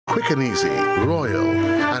Quick and Easy, Royal,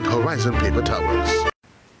 and Horizon Paper Towels.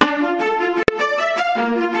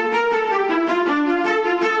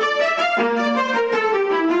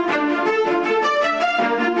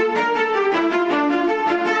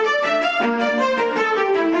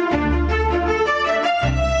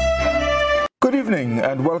 Good evening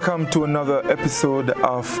and welcome to another episode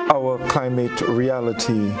of Our Climate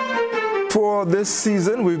Reality. For this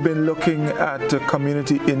season, we've been looking at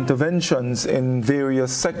community interventions in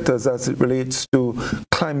various sectors as it relates to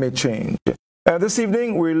climate change. This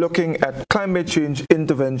evening, we're looking at climate change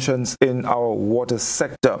interventions in our water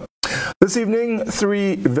sector. This evening,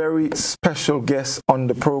 three very special guests on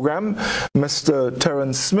the program, Mr.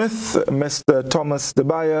 Terrence Smith, Mr. Thomas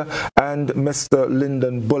Beyer, and Mr.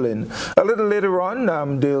 Lendon Bullen. A little later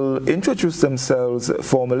on, they'll introduce themselves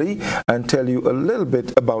formally and tell you a little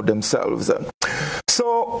bit about themselves.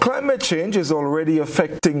 So, climate change is already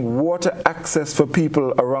affecting water access for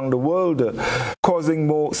people around the world, causing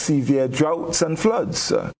more severe droughts and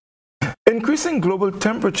floods. Increasing global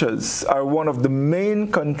temperatures are one of the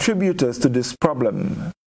main contributors to this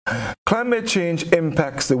problem. Climate change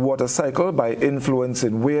impacts the water cycle by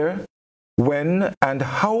influencing where, when, and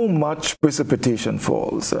how much precipitation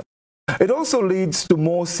falls. It also leads to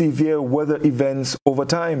more severe weather events over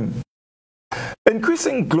time.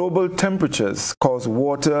 Increasing global temperatures cause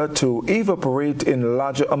water to evaporate in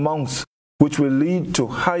larger amounts, which will lead to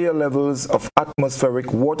higher levels of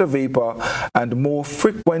atmospheric water vapor and more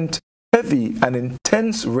frequent, heavy and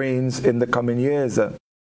intense rains in the coming years.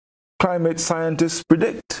 Climate scientists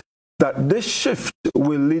predict that this shift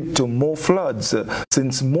will lead to more floods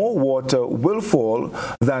since more water will fall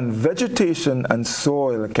than vegetation and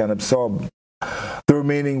soil can absorb. The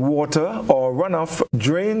remaining water or runoff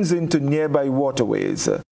drains into nearby waterways,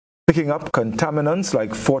 picking up contaminants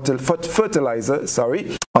like fertilizer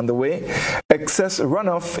on the way. Excess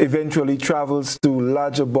runoff eventually travels to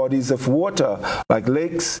larger bodies of water like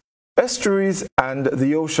lakes, estuaries, and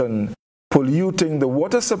the ocean, polluting the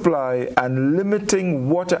water supply and limiting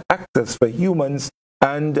water access for humans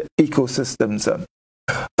and ecosystems.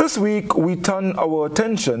 This week, we turn our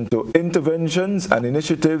attention to interventions and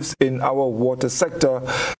initiatives in our water sector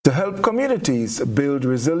to help communities build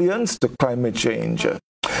resilience to climate change.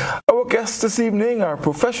 Our guests this evening are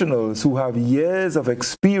professionals who have years of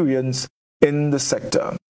experience in the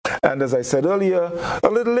sector. And as I said earlier, a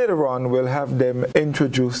little later on, we'll have them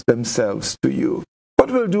introduce themselves to you.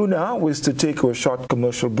 What we'll do now is to take a short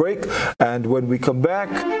commercial break, and when we come back,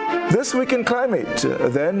 This Week in Climate,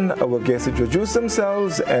 then our guests introduce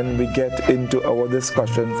themselves and we get into our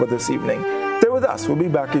discussion for this evening. Stay with us, we'll be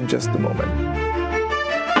back in just a moment.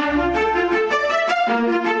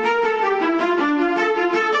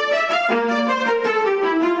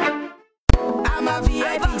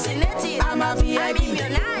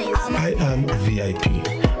 I am VIP.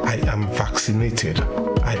 I am vaccinated.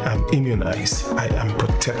 I am immunized. I am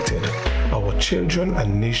protected. Our children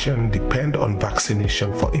and nation depend on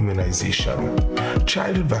vaccination for immunization.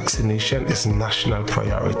 Childhood vaccination is national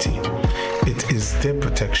priority. It is their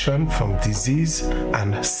protection from disease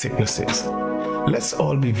and sicknesses. Let's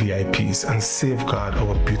all be VIPs and safeguard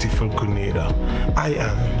our beautiful Grenada. I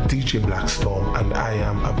am DJ Blackstorm and I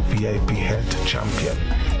am a VIP health champion.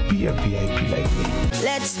 Be a VIP like me.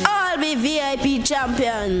 Let's all be VIP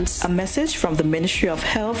champions. A message from the Ministry of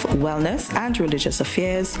Health, Wellness and Religious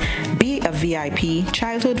Affairs. Be a VIP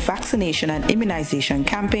Childhood Vaccination and Immunization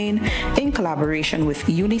Campaign in collaboration with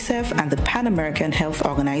UNICEF and the Pan American Health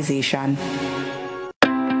Organization.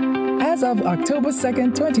 As of October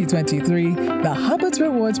 2nd, 2023, the Hubbard's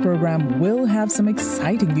Rewards program will have some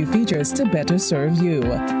exciting new features to better serve you.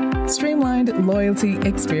 Streamlined loyalty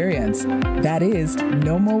experience. That is,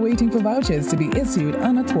 no more waiting for vouchers to be issued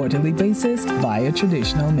on a quarterly basis via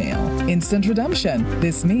traditional mail. Instant redemption.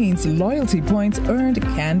 This means loyalty points earned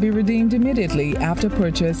can be redeemed immediately after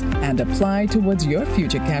purchase and applied towards your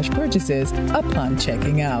future cash purchases upon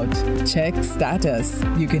checking out. Check status.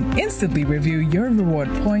 You can instantly review your reward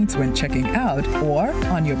points when checking out or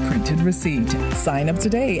on your printed receipt. Sign up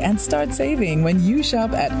today and start saving when you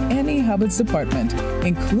shop at any Hubbard's department,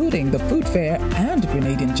 including the Food Fair and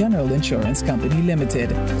Grenadian General Insurance Company Limited.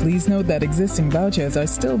 Please note that existing vouchers are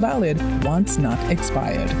still valid once not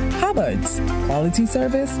expired. Hubbard's. Quality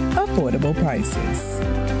service, affordable prices.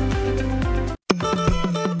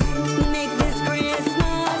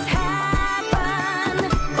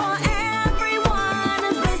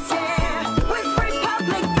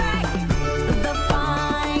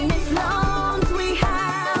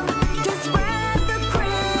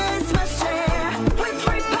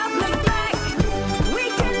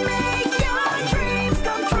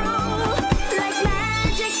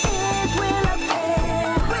 Magic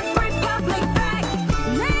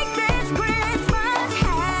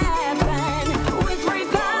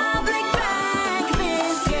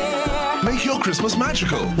Christmas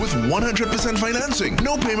magical with 100% financing,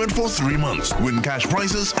 no payment for 3 months, win cash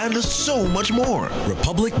prizes, and so much more.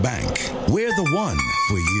 Republic Bank, we're the one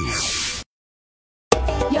for you.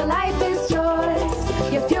 Your life is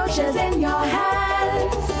yours, your future's in your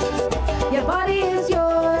hands, your body is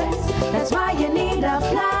yours, that's why you need a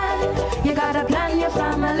plan. You gotta plan your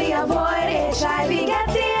family, avoid HIV, get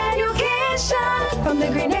the education from the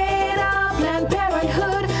Grenada Planned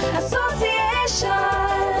Parenthood Association.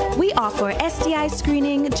 We offer STI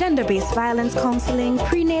screening, gender-based violence counseling,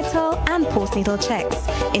 prenatal and postnatal checks,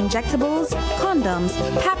 injectables, condoms,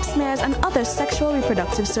 pap smears, and other sexual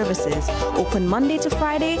reproductive services. Open Monday to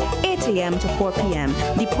Friday, 8 a.m. to 4 p.m.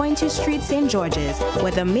 The Pointy Street, St. George's.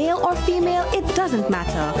 Whether male or female, it doesn't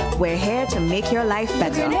matter. We're here to make your life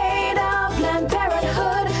better. Grenada Planned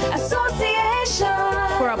Parenthood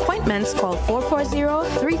Association. For appointments, call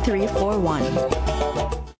 440-3341.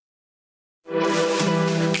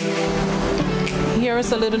 Here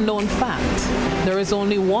is a little known fact. There is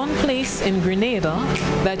only one place in Grenada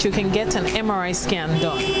that you can get an MRI scan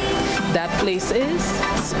done. That place is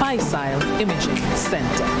Spicile Imaging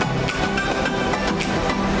Center.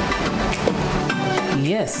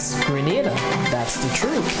 Yes, Grenada, that's the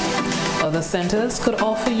truth. Other centers could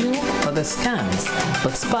offer you other scans,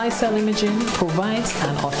 but Spicile Imaging provides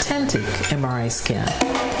an authentic MRI scan.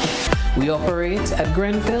 We operate at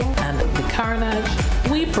Grenville and the Carnage.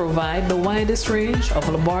 We provide the widest range of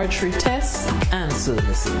laboratory tests and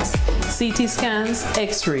services. CT scans,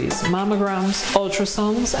 x-rays, mammograms,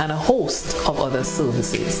 ultrasounds, and a host of other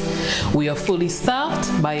services. We are fully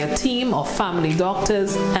staffed by a team of family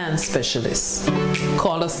doctors and specialists.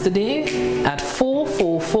 Call us today at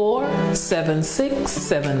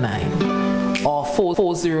 444-7679 or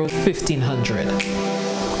 440-1500.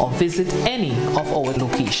 or visit any of our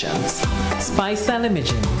locations. Spicile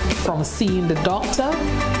Imaging, from seeing the doctor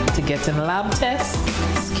to getting lab tests,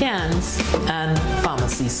 scans, and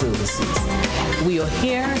pharmacy services. We are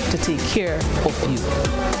here to take care of you.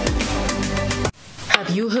 Have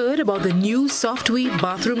you heard about the new Softweave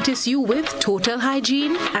bathroom tissue with total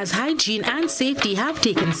hygiene? As hygiene and safety have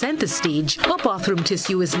taken center stage, our bathroom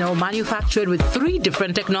tissue is now manufactured with 3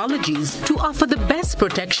 different technologies to offer the best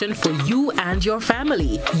protection for you and your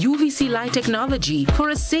family. UVC light technology for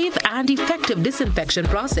a safe and effective disinfection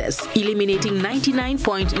process, eliminating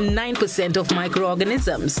 99.9% of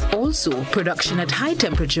microorganisms. Also, production at high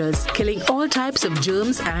temperatures, killing all types of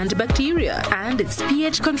germs and bacteria. And it's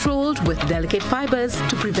pH controlled with delicate fibers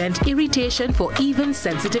to prevent irritation for even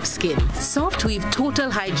sensitive skin. Softweave Total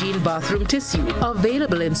Hygiene Bathroom Tissue,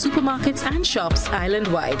 available in supermarkets and shops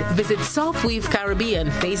island-wide. Visit Softweave Caribbean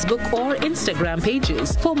Facebook or Instagram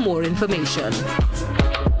pages for more information.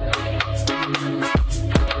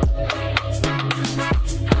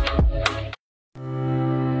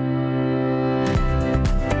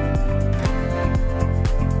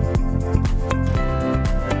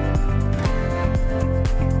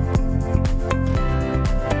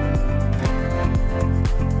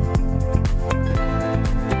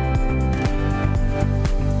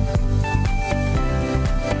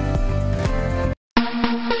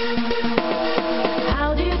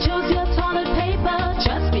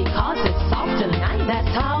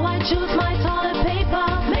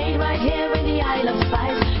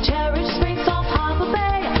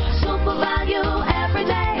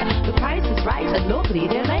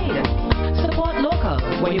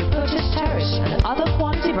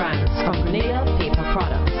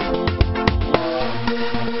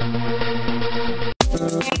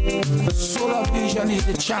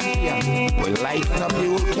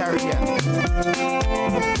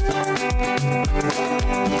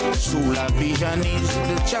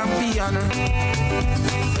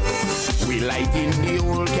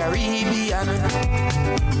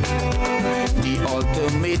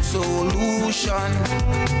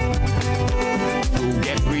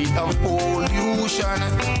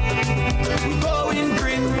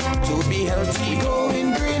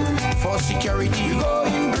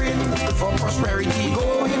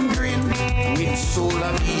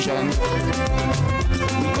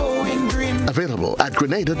 Available at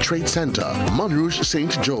Grenada Trade Center, Montrouge,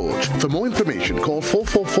 St. George. For more information, call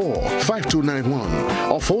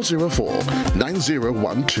 444-5291 or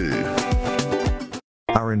 404-9012.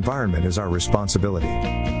 Our environment is our responsibility.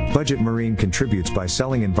 Budget Marine contributes by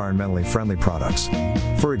selling environmentally friendly products.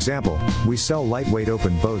 For example, we sell lightweight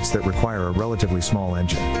open boats that require a relatively small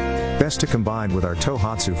engine. Best to combine with our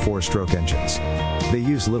Tohatsu 4-stroke engines. They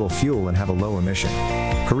use little fuel and have a low emission.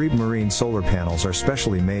 Carib Marine solar panels are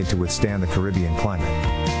specially made to withstand the Caribbean climate.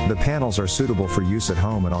 The panels are suitable for use at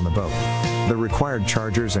home and on the boat. The required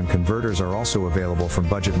chargers and converters are also available from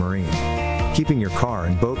Budget Marine. Keeping your car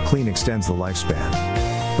and boat clean extends the lifespan.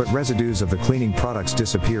 But residues of the cleaning products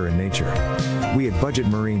disappear in nature. We at Budget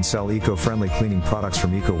Marine sell eco-friendly cleaning products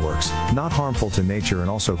from EcoWorks, not harmful to nature and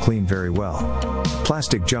also clean very well.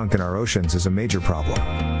 Plastic junk in our oceans is a major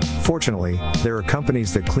problem. Fortunately, there are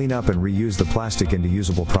companies that clean up and reuse the plastic into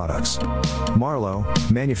usable products. Marlowe,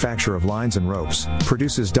 manufacturer of lines and ropes,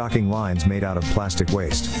 produces docking lines made out of plastic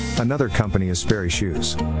waste. Another company is Sperry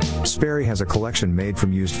Shoes. Sperry has a collection made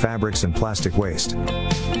from used fabrics and plastic waste.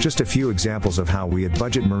 Just a few examples of how we at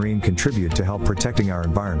Budget Marine contribute to help protecting our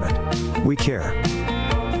environment. We care.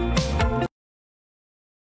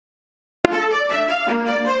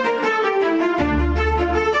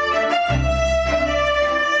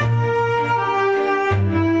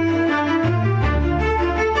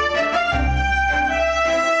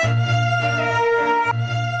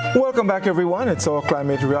 Welcome back, everyone. It's Our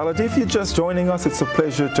Climate Reality. If you're just joining us, it's a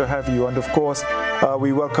pleasure to have you. And of course,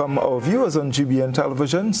 we welcome our viewers on GBN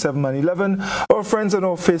Television, 7 and 11, our friends on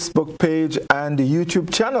our Facebook page and the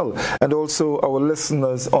YouTube channel, and also our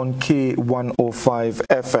listeners on K105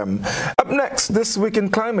 FM. Up next, This Week in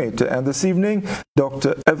Climate, and this evening,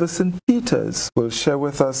 Dr. Everson Peters will share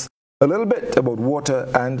with us a little bit about water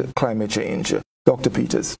and climate change. Dr.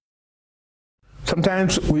 Peters.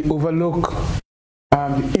 Sometimes we overlook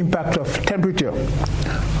the impact of temperature,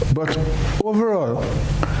 but overall,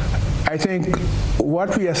 I think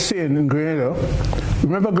what we are seeing in Grenada,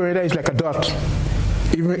 remember Grenada is like a dot,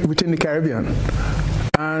 even within the Caribbean,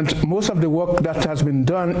 and most of the work that has been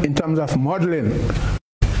done in terms of modeling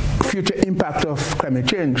future impact of climate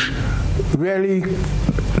change really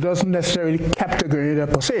doesn't necessarily capture Grenada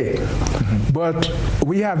per se, but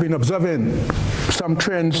we have been observing some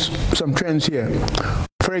trends here.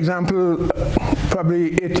 For example,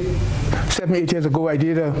 probably 7, 8 years ago, I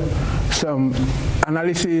did some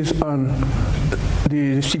analysis on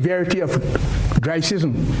the severity of dry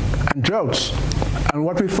season and droughts, and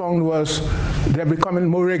what we found was they're becoming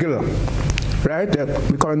more regular. Right? They're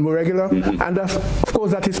becoming more regular, and of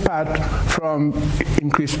course that is part from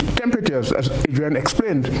increased temperatures, as Adrian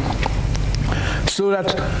explained. So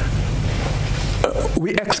that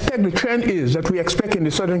we expect, the trend is that we expect in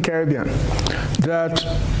the Southern Caribbean that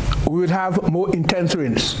we would have more intense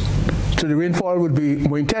rains. So the rainfall would be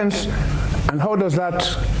more intense, and how does that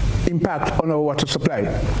impact on our water supply?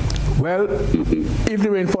 Well, if the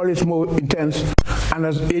rainfall is more intense, and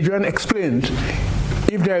as Adrian explained,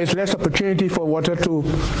 if there is less opportunity for water to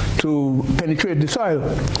penetrate the soil,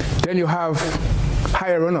 then you have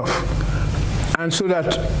higher runoff. And so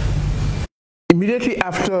that immediately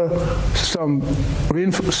after some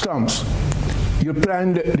rainstorms, you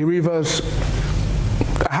plan the rivers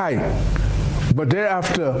high, but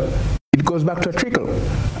thereafter it goes back to a trickle.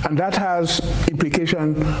 And that has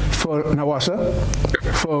implication for NAWASA,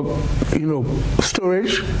 for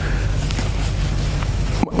storage.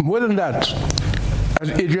 More than that, as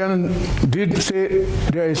Adrian did say,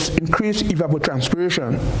 there is increased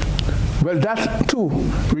evapotranspiration. Well, that too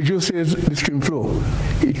reduces the stream flow.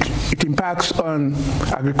 It impacts on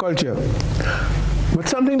agriculture. But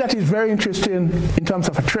something that is very interesting in terms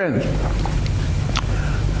of a trend,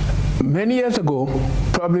 many years ago,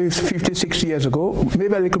 probably 50, 60 years ago,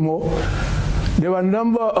 maybe a little more, there were a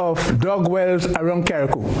number of dog wells around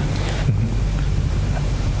Carriacou.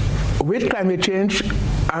 With climate change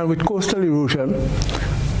and with coastal erosion,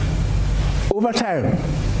 over time,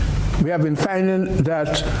 we have been finding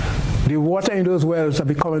that the water in those wells are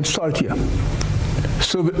becoming saltier.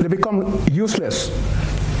 So they become useless.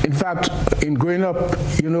 In fact, in growing up,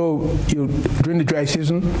 during the dry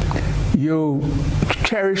season, you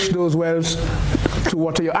cherish those wells to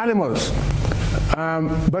water your animals.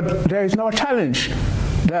 But there is now a challenge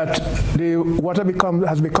that the water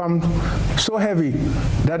has become so heavy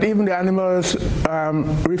that even the animals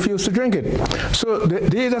refuse to drink it. So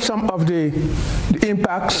these are some of the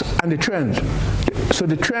impacts and the trend. So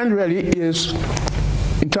the trend really is,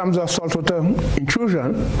 in terms of saltwater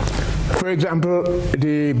intrusion, for example,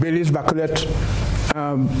 the Bailey's Bacolet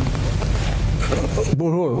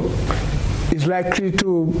borehole is likely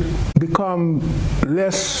to become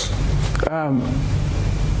less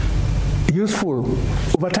useful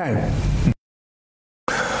over time.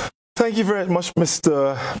 Thank you very much,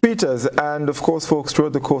 Mr. Peters. And of course, folks,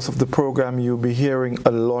 throughout the course of the program, you'll be hearing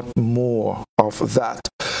a lot more of that.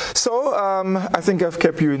 So I think I've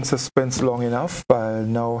kept you in suspense long enough. I'll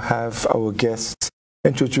now have our guests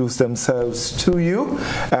introduce themselves to you.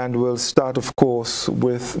 And we'll start, of course,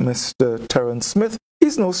 with Mr. Terrence Smith.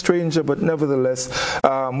 He's no stranger, but nevertheless,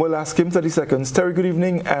 we'll ask him 30 seconds. Terry, good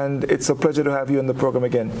evening, and it's a pleasure to have you on the program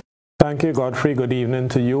again. Thank you, Godfrey. Good evening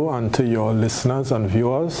to you and to your listeners and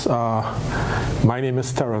viewers. My name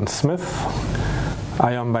is Terrence Smith.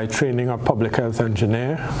 I am by training a public health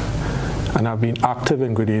engineer, and I've been active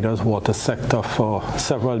in Grenada's water sector for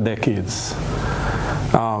several decades.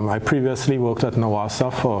 I previously worked at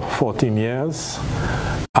NAWASA for 14 years,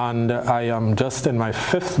 and I am just in my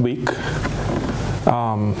 5th week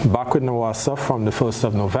back with NAWASA from the 1st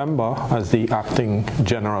of November as the acting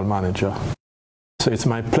general manager. So it's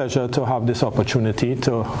my pleasure to have this opportunity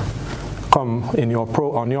to come in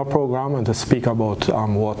on your program and to speak about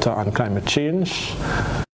water and climate change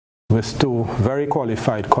with 2 very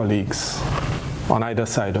qualified colleagues on either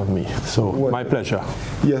side of me. So my pleasure.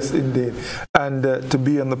 Yes, indeed. And to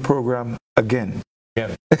be on the program again.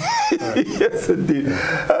 Yeah. Yes, indeed.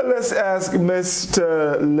 Let's ask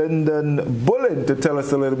Mr. Lendon Bullen to tell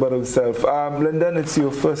us a little about himself. Lendon, it's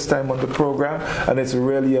your first time on the program, and it's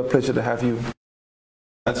really a pleasure to have you.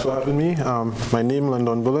 Thanks for having me. My name is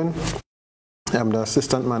Lendon Bullen. I'm the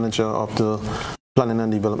assistant manager of the Planning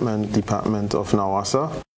and Development Department of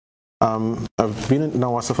NAWASA. I've been at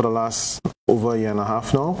NAWASA for the last over a year and a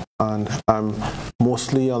half now, and I'm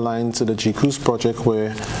mostly aligned to the GCRUISE project,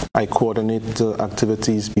 where I coordinate the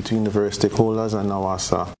activities between the various stakeholders and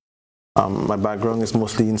NAWASA. My background is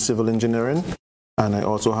mostly in civil engineering, and I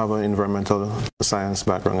also have an environmental science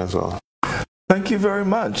background as well. Thank you very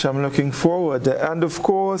much. I'm looking forward. And of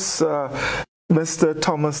course, Mr.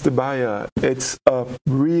 Thomas de Beyer, it's a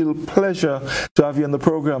real pleasure to have you on the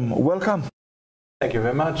program. Welcome. Thank you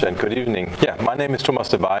very much, and good evening. Yeah, my name is Thomas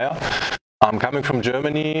de Beyer. I'm coming from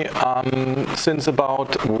Germany. Since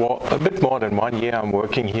about a bit more than 1 year, I'm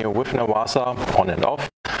working here with NAWASA on and off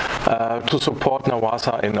to support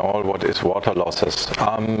NAWASA in all what is water losses.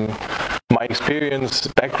 My experience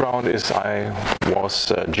background is I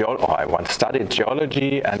once studied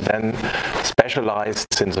geology and then specialized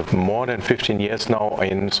since more than 15 years now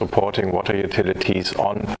in supporting water utilities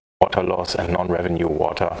on water loss and non-revenue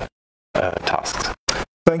water tasks.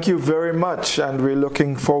 Thank you very much, and we're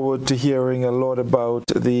looking forward to hearing a lot about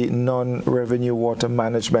the non-revenue water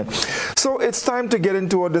management. So it's time to get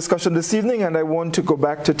into our discussion this evening, and I want to go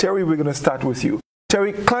back to Terry. We're going to start with you.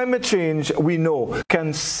 Terry, climate change, we know,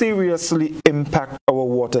 can seriously impact our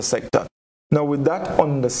water sector. Now, with that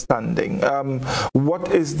understanding,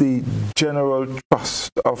 what is the general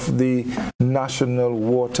thrust of the National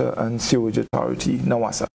Water and Sewage Authority,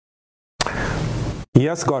 NAWASA?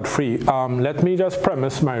 Yes, Godfrey. Let me just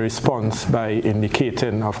premise my response by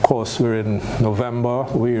indicating, of course, we're in November.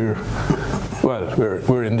 We're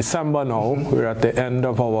in December now. We're at the end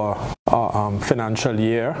of our financial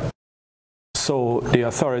year. So the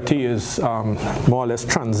authority is more or less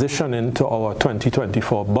transitioning to our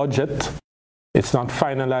 2024 budget. It's not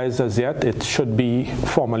finalized as yet. It should be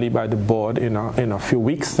formally by the board in a few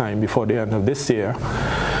weeks' time before the end of this year.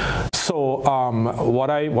 So what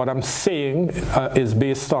I'm saying is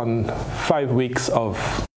based on 5 weeks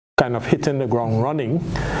of kind of hitting the ground running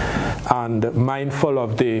and mindful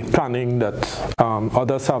of the planning that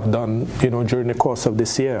others have done, during the course of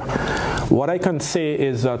this year. What I can say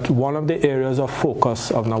is that one of the areas of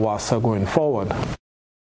focus of NAWASA going forward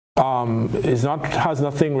has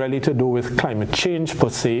nothing really to do with climate change per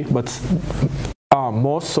se, but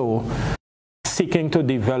more so seeking to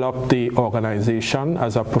develop the organization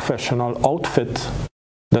as a professional outfit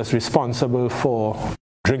that's responsible for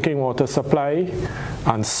drinking water supply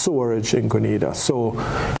and sewerage in Grenada. So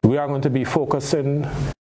we are going to be focusing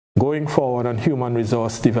going forward on human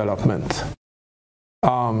resource development,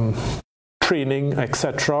 training,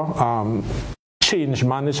 etc., change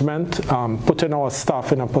management, putting our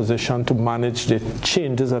staff in a position to manage the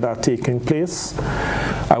changes that are taking place.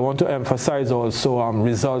 I want to emphasize also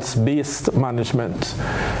results-based management.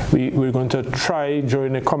 We're going to try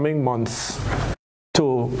during the coming months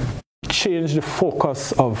to change the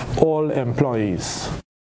focus of all employees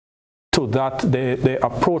to that the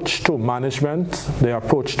approach to management, the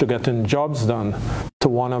approach to getting jobs done, to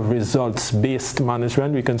one of results-based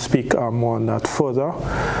management. We can speak more on that further.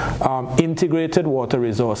 Integrated water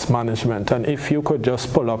resource management, and if you could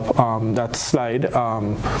just pull up that slide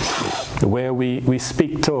where we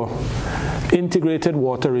speak to integrated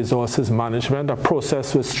water resources management, a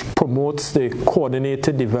process which promotes the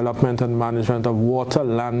coordinated development and management of water,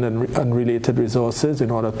 land, and related resources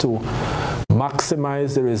in order to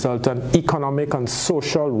maximize the resultant economic and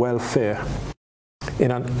social welfare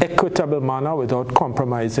in an equitable manner without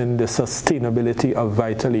compromising the sustainability of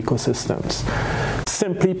vital ecosystems.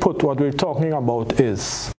 Simply put, what we're talking about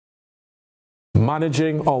is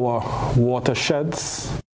managing our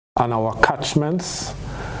watersheds and our catchments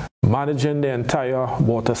managing the entire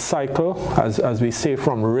water cycle, as we say,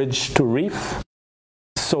 from ridge to reef.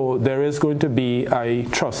 So there is going to be, I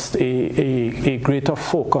trust, a greater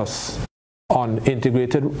focus on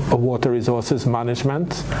integrated water resources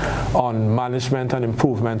management, on management and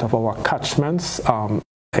improvement of our catchments,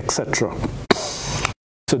 etc.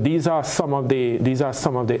 So these are some of the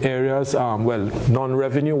areas. Well,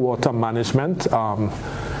 non-revenue water management.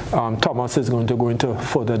 Thomas is going to go into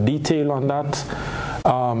further detail on that.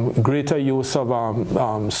 Greater use of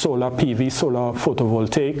solar PV, solar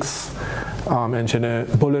photovoltaics. Engineer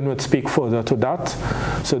Bullen would speak further to that.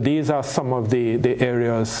 So these are some of the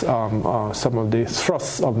areas, some of the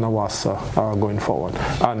thrusts of NAWASA going forward.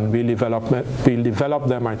 And we'll develop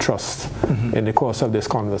them, I trust, in the course of this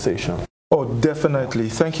conversation. Oh, definitely.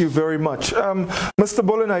 Thank you very much. Mr.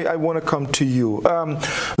 Bullen, I want to come to you.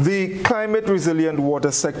 The climate resilient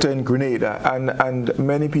water sector in Grenada, and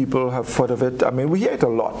many people have thought of it. I mean, we hear it a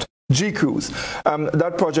lot. G-Cruise.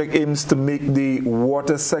 That project aims to make the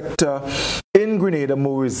water sector in Grenada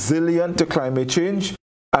more resilient to climate change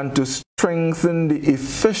and to strengthen the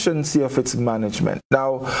efficiency of its management.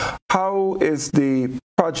 Now, how is the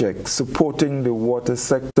project supporting the water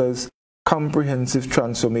sector's comprehensive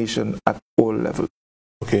transformation at all levels?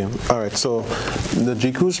 Okay, all right. So the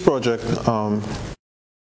G-Cruise project,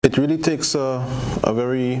 it really takes a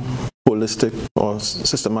very holistic or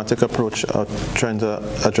systematic approach trying to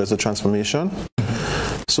address the transformation.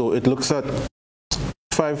 So it looks at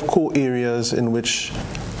 5 core areas in which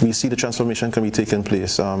we see the transformation can be taking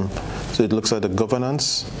place. So it looks at the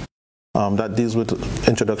governance, that deals with the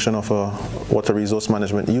introduction of a water resource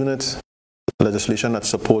management unit, legislation that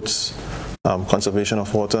supports conservation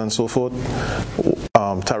of water and so forth,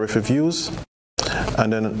 tariff reviews,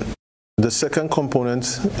 and then the second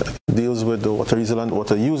component deals with the water resilient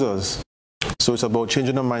water users. So it's about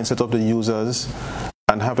changing the mindset of the users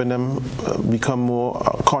and having them become more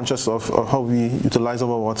conscious of how we utilize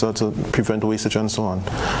our water to prevent wastage and so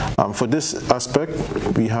on. For this aspect,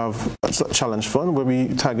 we have a challenge fund where we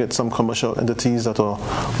target some commercial entities that are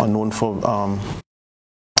known for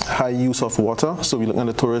high use of water. So we look at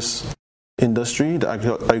the tourist industry, the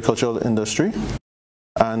agricultural industry.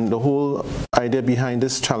 And the whole idea behind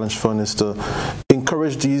this challenge fund is to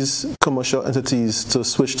encourage these commercial entities to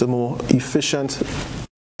switch to more efficient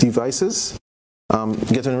devices,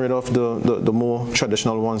 getting rid of the more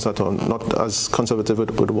traditional ones that are not as conservative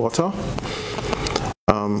with water.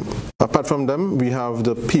 Apart from them, we have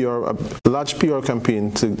the PR, a large PR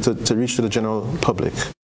campaign to reach to the general public.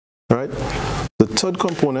 Right? The third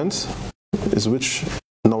component, is which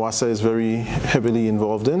NAWASA is very heavily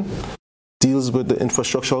involved in, deals with the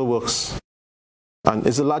infrastructural works, and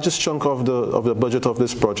is the largest chunk of the budget of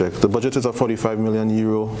this project. The budget is a €45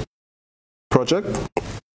 million project.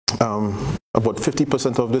 About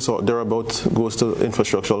 50% of this or thereabout goes to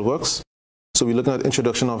infrastructural works. So we're looking at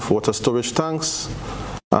introduction of water storage tanks.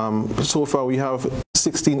 So far we have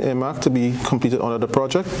 16 earmarked to be completed under the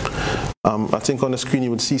project. I think on the screen you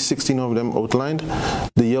would see 16 of them outlined.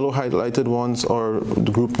 The yellow highlighted ones are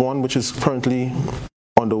the group 1, which is currently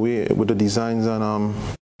on the way with the designs and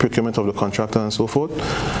procurement of the contractor and so forth.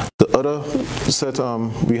 The other set,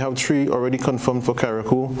 we have 3 already confirmed for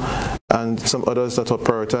Carriacou and some others that are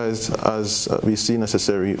prioritized as we see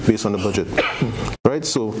necessary based on the budget. Right,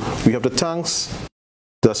 so we have the tanks,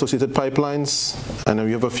 the associated pipelines, and then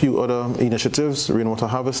we have a few other initiatives, rainwater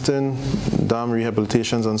harvesting, dam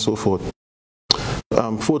rehabilitations, and so forth.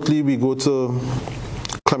 Fourthly, we go to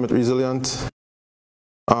climate resilient,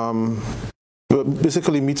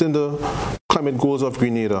 basically meeting the climate goals of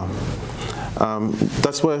Grenada.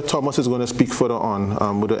 That's where Thomas is going to speak further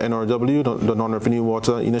on with the NRW, the non-revenue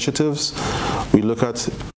water initiatives. We look at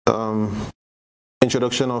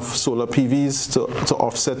introduction of solar PVs to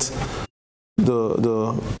offset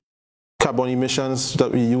the carbon emissions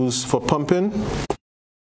that we use for pumping.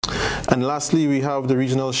 And lastly, we have the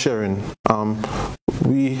regional sharing.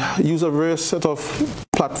 We use a various set of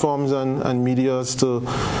platforms and medias to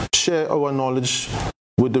share our knowledge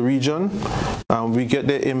with the region. We get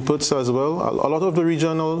their inputs as well. A lot of the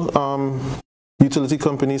regional utility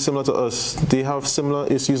companies similar to us, they have similar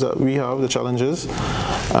issues that we have, the challenges,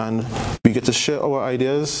 and we get to share our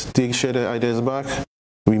ideas. They share their ideas back.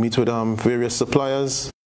 We meet with various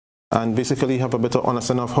suppliers and basically have a better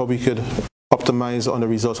understanding of how we could optimize on the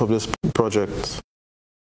results of this project.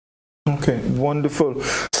 Okay, wonderful.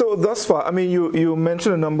 So thus far, I mean, you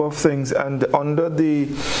mentioned a number of things, and under the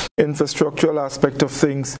infrastructural aspect of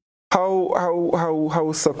things,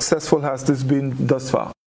 how successful has this been thus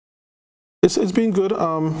far? It's been good.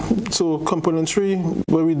 So componentry,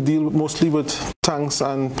 where we deal mostly with tanks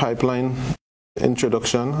and pipeline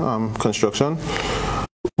introduction, construction.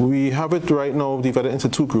 We have it right now divided into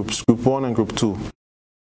two groups, Group 1 and Group 2.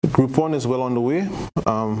 Group 1 is well on the way.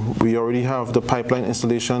 We already have the pipeline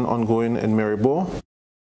installation ongoing in Maryborough.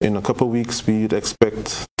 In a couple of weeks, we'd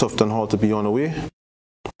expect Tufton Hall to be on the way.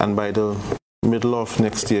 And by the middle of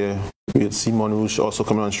next year, we'll see Montrouge also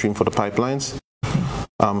coming on stream for the pipelines.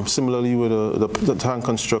 Similarly, with the tank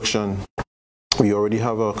construction, we already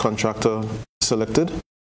have a contractor selected.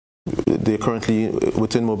 They're currently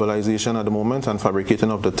within mobilization at the moment and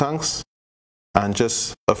fabricating of the tanks, and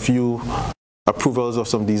just a few approvals of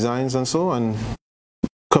some designs and so. And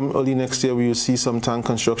come early next year, we will see some tank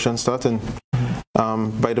construction starting.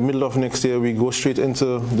 By the middle of next year, we go straight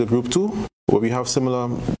into the Group 2, where we have similar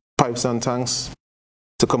pipes and tanks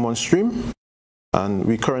to come on stream. And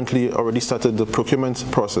we currently already started the procurement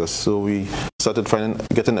process. So we started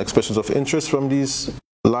getting expressions of interest from these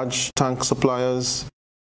large tank suppliers,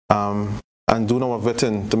 and doing our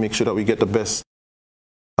vetting to make sure that we get the best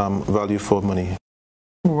value for money.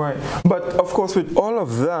 Right. But of course, with all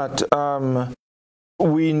of that,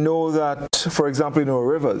 we know that, for example, in our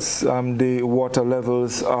rivers, the water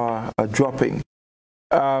levels are dropping.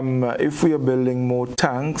 If we are building more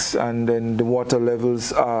tanks and then the water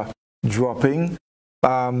levels are dropping,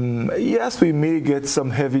 yes, we may get some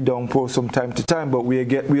heavy downpour from time to time, but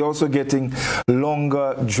we're also getting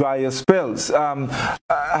longer, drier spells.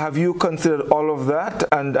 Have you considered all of that,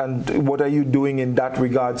 and what are you doing in that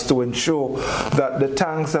regards to ensure that the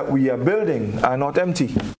tanks that we are building are not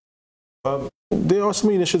empty? There are some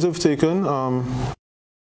initiatives taken.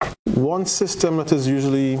 One system that is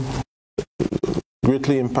usually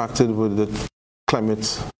greatly impacted with the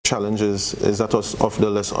climate challenges is that of the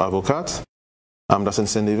Les Avocats. That's in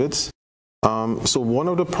St. David's. So one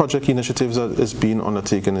of the project initiatives that is being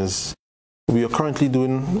undertaken is we are currently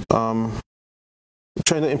doing, trying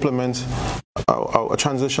to implement a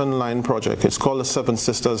transition line project. It's called the Seven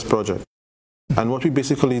Sisters Project. And what we're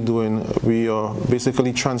basically doing, we are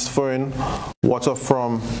basically transferring water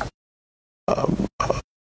from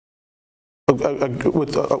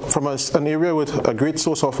an area with a great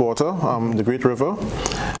source of water, the Great River,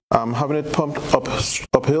 having it pumped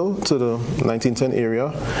uphill to the 1910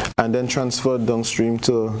 area, and then transferred downstream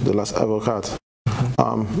to the Les Avocats.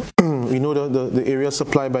 We know that the area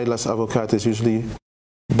supplied by Les Avocats is usually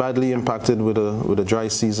badly impacted with a dry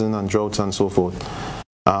season and droughts and so forth.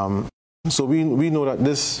 So we know that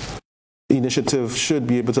this initiative should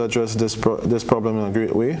be able to address this problem in a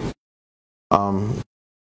great way.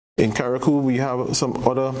 In Carriacou, we have some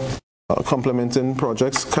other complementing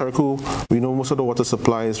projects. Carriacou, we know most of the water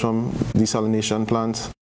supply is from desalination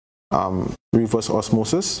plant, reverse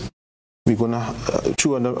osmosis. We're going to,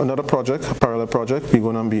 through another project, a parallel project, we're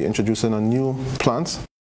going to be introducing a new plant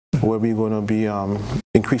where we're going to be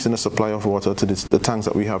increasing the supply of water to the tanks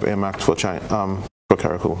that we have earmarked for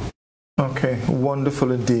Carriacou. Okay,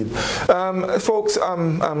 wonderful indeed. Folks,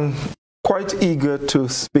 I'm quite eager to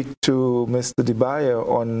speak to Mr. Beyer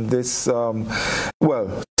on this,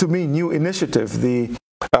 well, to me, new initiative, the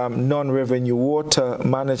non-revenue water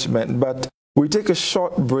management. But we take a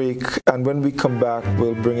short break, and when we come back,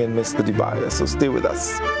 we'll bring in Mr. Beyer. So stay with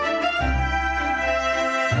us.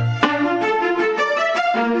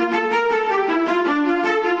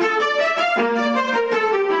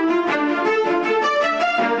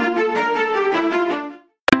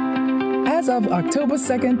 As of October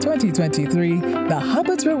 2nd, 2023, the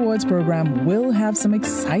Hubbard's Rewards program will have some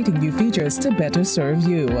exciting new features to better serve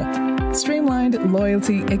you. Streamlined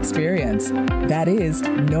loyalty experience. That is,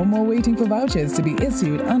 no more waiting for vouchers to be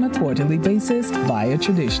issued on a quarterly basis via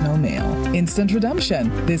traditional mail. Instant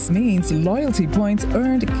redemption. This means loyalty points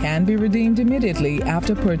earned can be redeemed immediately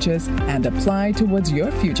after purchase and applied towards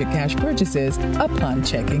your future cash purchases upon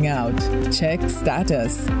checking out. Check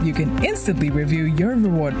status. You can instantly review your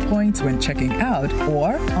reward points when checking out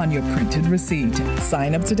or on your printed receipt.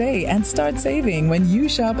 Sign up today and start saving when you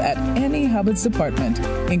shop at any Hubbard's department,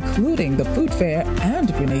 including the Food Fair and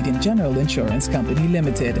Grenadian General Insurance Company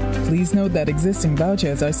Limited. Please note that existing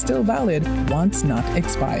vouchers are still valid once not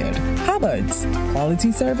expired. Hubbard's.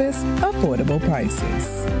 Quality service, affordable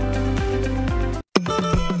prices.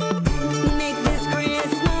 Make this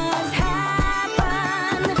Christmas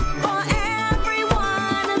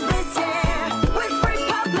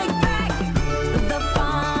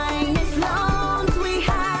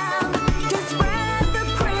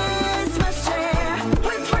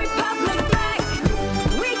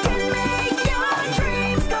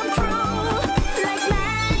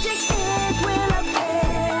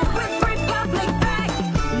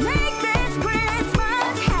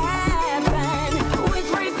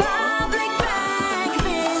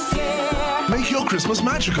Make your Christmas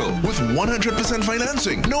magical with 100%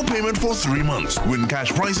 financing, no payment for 3 months, win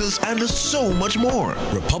cash prizes, and so much more.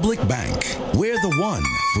 Republic Bank, we're the one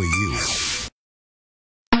for you.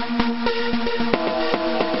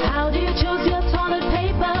 How do you choose your toilet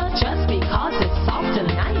paper? Just because it's soft and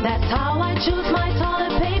nice. That's how I choose my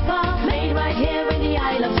toilet paper. Made right here in the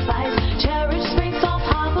Isle of Spice. Cherish Springs off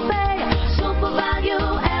Harbor Bay. Super value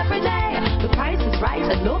every day. The price is right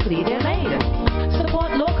and locally they're made.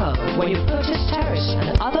 Support local when you purchase Cherish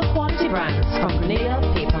and other quality brands from Grenada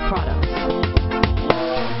Paper Products.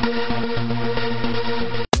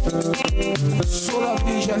 Solar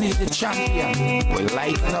Vision is the champion. We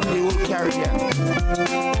lighten up the whole Caribbean.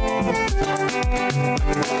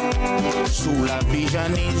 Solar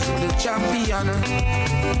Vision is the champion.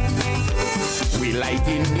 We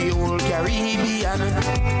lighten the whole Caribbean.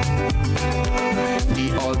 The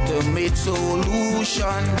ultimate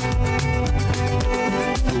solution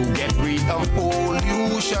to get rid of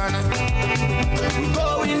pollution. We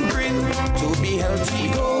going green to be healthy.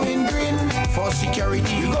 Going green for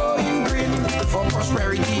security. Going green for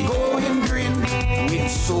prosperity. Going green with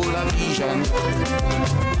Solar Vision.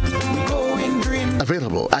 We going green.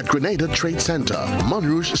 Available at Grenada Trade Center,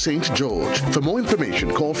 Montrouge, St. George. For more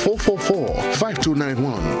information, call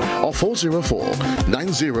 444-5291 or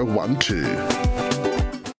 404-9012.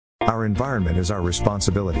 Our environment is our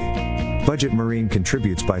responsibility. Budget Marine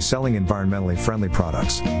contributes by selling environmentally friendly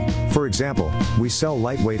products. For example, we sell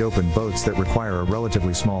lightweight open boats that require a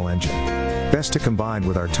relatively small engine. Best to combine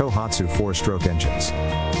with our Tohatsu 4-stroke engines.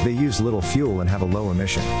 They use little fuel and have a low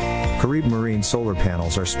emission. Carib Marine solar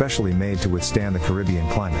panels are specially made to withstand the Caribbean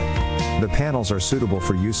climate. The panels are suitable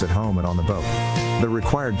for use at home and on the boat. The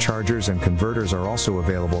required chargers and converters are also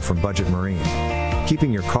available from Budget Marine.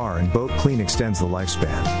 Keeping your car and boat clean extends the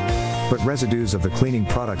lifespan. But residues of the cleaning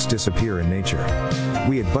products disappear in nature.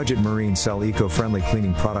 We at Budget Marine sell eco-friendly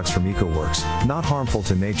cleaning products from EcoWorks, not harmful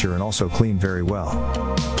to nature and also clean very well.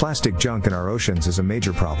 Plastic junk in our oceans is a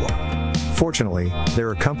major problem. Fortunately, there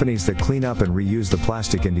are companies that clean up and reuse the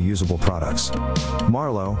plastic into usable products.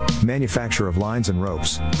 Marlowe, manufacturer of lines and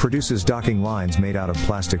ropes, produces docking lines made out of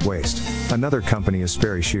plastic waste. Another company is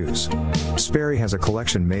Sperry Shoes. Sperry has a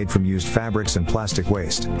collection made from used fabrics and plastic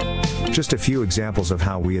waste. Just a few examples of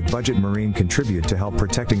how we at Budget Marine contribute to help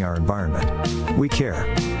protecting our environment. We care.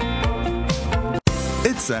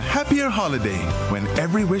 It's a happier holiday when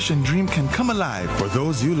every wish and dream can come alive for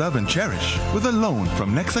those you love and cherish with a loan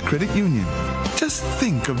from Nexa Credit Union. Just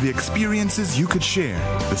think of the experiences you could share,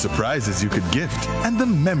 the surprises you could gift, and the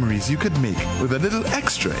memories you could make with a little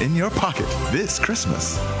extra in your pocket this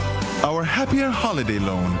Christmas. Our Happier Holiday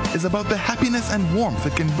Loan is about the happiness and warmth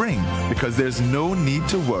it can bring because there's no need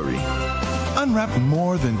to worry. Unwrap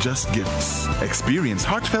more than just gifts. Experience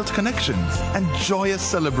heartfelt connections and joyous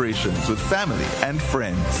celebrations with family and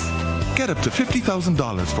friends. Get up to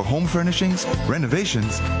 $50,000 for home furnishings,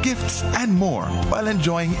 renovations, gifts, and more while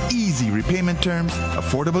enjoying easy repayment terms,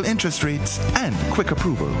 affordable interest rates, and quick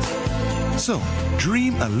approvals. So,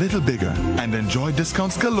 dream a little bigger and enjoy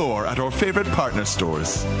discounts galore at our favorite partner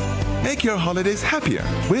stores. Make your holidays happier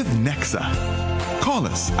with Nexa. Call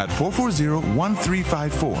us at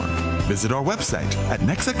 440-1354. Visit our website at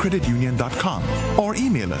nexacreditunion.com or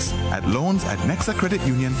email us at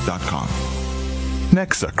loans@nexacreditunion.com.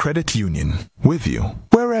 Nexa Credit Union, with you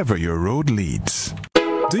wherever your road leads.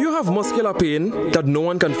 Do you have muscular pain that no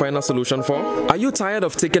one can find a solution for? Are you tired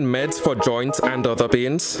of taking meds for joint and other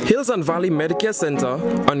pains? Hills and Valley Medicare Center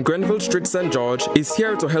on Grenville Street, St. George is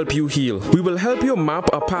here to help you heal. We will help you map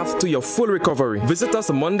a path to your full recovery. Visit us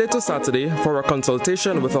Monday to Saturday for a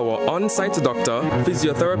consultation with our on-site doctor,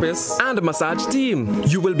 physiotherapist, and massage team.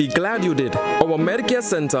 You will be glad you did. Our Medicare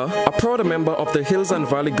Center, a proud member of the Hills and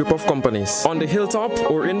Valley group of companies. On the hilltop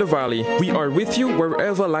or in the valley, we are with you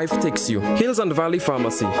wherever life takes you. Hills and Valley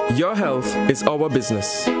Pharmacy. Your health is our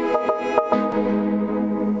business.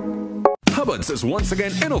 Hubbard's is once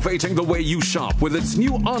again innovating the way you shop with its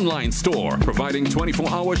new online store, providing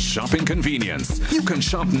 24-hour shopping convenience. You can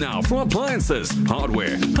shop now for appliances,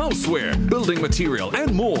 hardware, houseware, building material,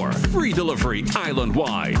 and more. Free delivery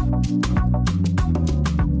island-wide.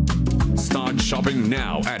 Start shopping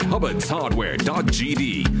now at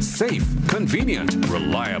hubbardshardware.gd. Safe, convenient,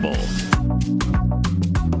 reliable.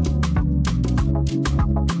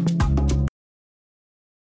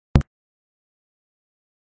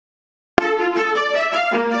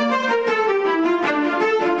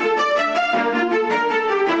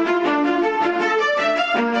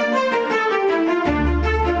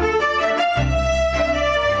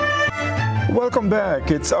 Welcome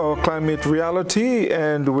back. It's our climate reality,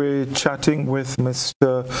 and we're chatting with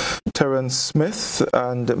Mr. Terrence Smith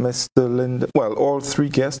and Mr. Lendon, well, all three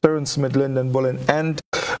guests, Terrence Smith, Lendon Bullen, and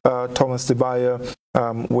Thomas Beyer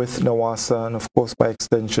with NAWASA, and of course by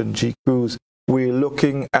extension G-Crews. We're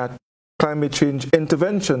looking at climate change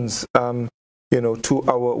interventions to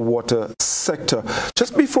our water sector.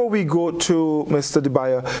 Just before we go to Mr.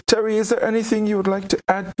 Beyer, Terry, is there anything you would like to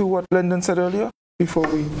add to what Lendon said earlier before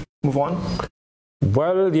we move on?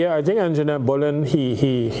 Well, yeah, I think Engineer Bullen,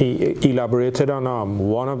 he elaborated on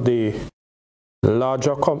one of the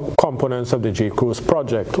larger components of the G-Crews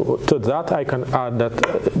project. To that, I can add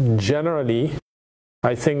that generally,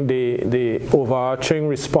 I think the overarching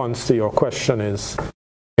response to your question is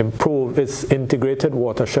integrated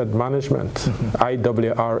watershed management,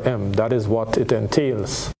 IWRM. That is what it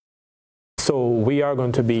entails. So we are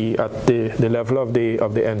going to be at the level of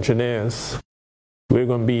the engineers. We're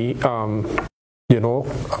going to be,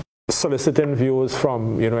 soliciting views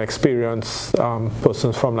from, experienced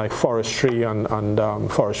persons from like forestry and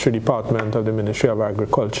forestry department of the Ministry of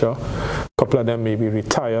Agriculture. A couple of them may be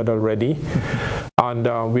retired already.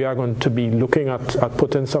 And we are going to be looking at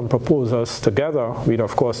putting some proposals together. We'd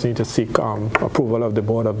of course need to seek approval of the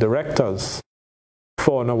Board of Directors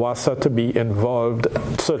for NAWASA to be involved.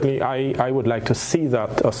 Certainly I would like to see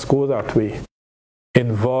that, us go that way,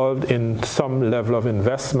 involved in some level of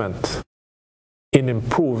investment in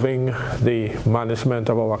improving the management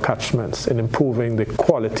of our catchments, in improving the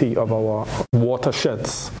quality of our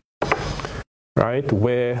watersheds, right,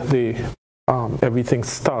 where everything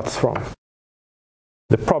starts from.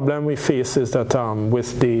 The problem we face is that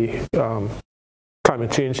with the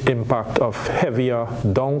climate change impact of heavier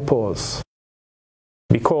downpours,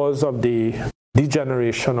 because of the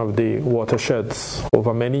degeneration of the watersheds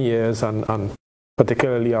over many years, and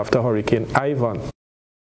particularly after Hurricane Ivan,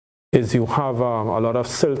 is you have a lot of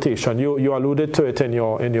siltation. You alluded to it in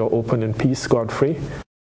your opening piece, Godfrey.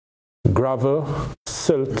 Gravel,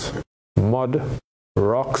 silt, mud,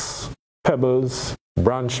 rocks, pebbles,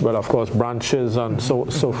 branches and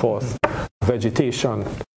so forth, vegetation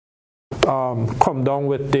come down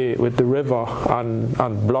with the river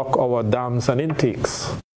and block our dams and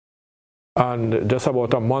intakes. And just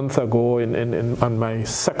about a month ago, on my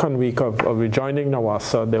second week of rejoining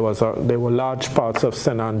NAWASA, there were large parts of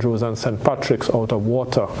St. Andrews and St. Patrick's out of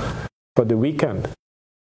water for the weekend.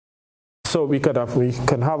 So we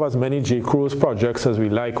can have as many G-Crews projects as we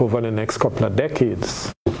like over the next couple of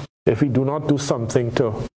decades. If we do not do something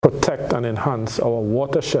to protect and enhance our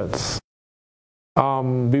watersheds,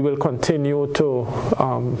 we will continue to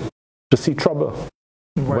see trouble.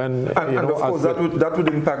 Right. And of course that would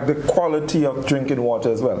impact the quality of drinking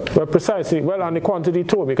water as well. Well, precisely. Well, and the quantity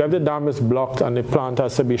too, because if the dam is blocked and the plant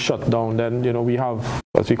has to be shut down, then we have,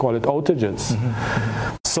 as we call it, outages.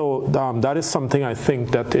 So that is something I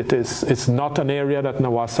think that it's not an area that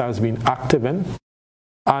NAWASA has been active in.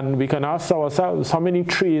 And we can ask ourselves, how many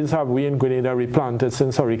trees have we in Grenada replanted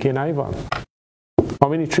since Hurricane Ivan? How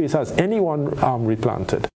many trees has anyone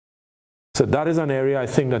replanted? So that is an area I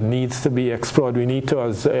think that needs to be explored. We need to,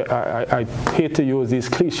 I hate to use these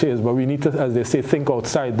cliches, but we need to, as they say, think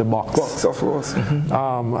outside the box. Of course.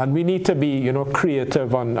 And we need to be,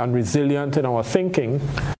 creative and resilient in our thinking,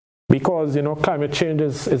 because, climate change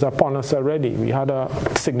is upon us already. We had a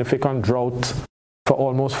significant drought for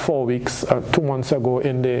almost 4 weeks, 2 months ago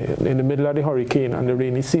in the middle of the hurricane and the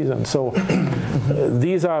rainy season. So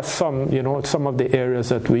these are some of the areas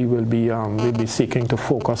that we will be seeking to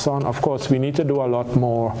focus on. Of course, we need to do a lot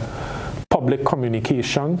more public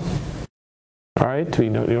communication, right? We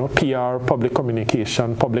know, PR, public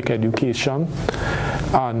communication, public education,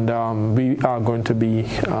 and we are going to be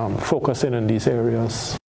focusing in these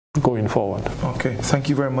areas going forward. Okay, thank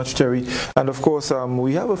you very much, Terry. And of course,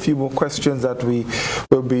 we have a few more questions that we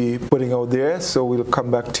will be putting out there, so we'll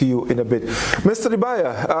come back to you in a bit. Mr.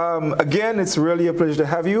 Beyer, again, it's really a pleasure to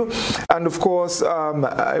have you. And of course,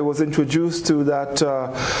 I was introduced to that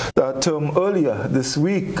term earlier this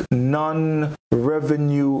week,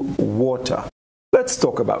 non-revenue water. Let's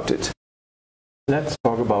talk about it. Let's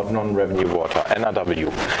talk about non-revenue water,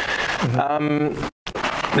 NRW.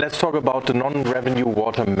 Let's talk about the non-revenue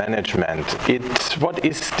water management. What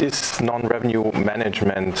is this non-revenue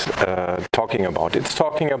management talking about? It's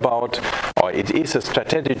talking about, or it is a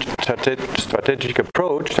strategic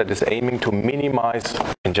approach that is aiming to minimize,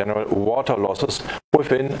 in general, water losses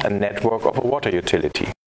within a network of a water utility.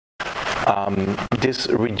 This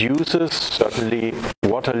reduces, certainly,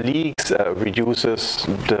 water leaks, reduces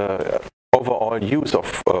the overall use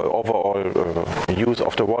of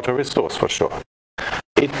the water resource, for sure.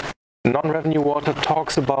 Non-revenue water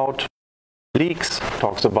talks about leaks,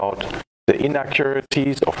 talks about the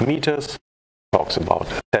inaccuracies of meters, talks about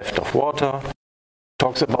theft of water,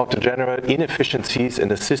 talks about the general inefficiencies in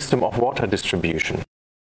the system of water distribution.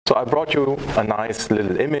 So I brought you a nice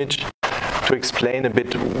little image to explain a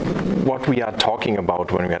bit what we are talking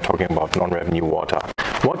about when we are talking about non-revenue water.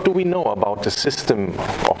 What do we know about the system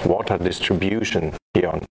of water distribution here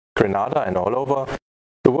on Grenada and all over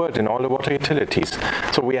the world in all the water utilities?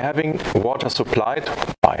 So we are having water supplied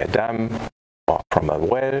by a dam or from a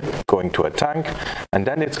well going to a tank, and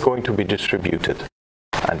then it's going to be distributed.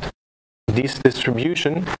 And this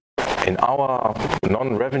distribution in our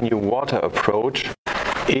non-revenue water approach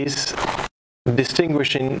is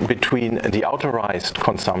distinguishing between the authorized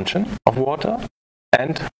consumption of water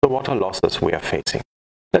and the water losses we are facing.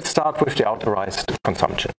 Let's start with the authorized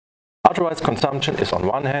consumption. Authorized consumption is on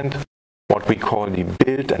one hand what we call the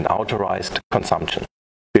billed and authorized consumption.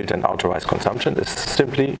 Billed and authorized consumption is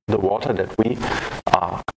simply the water that we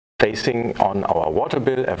are facing on our water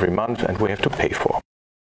bill every month and we have to pay for.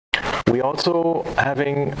 We also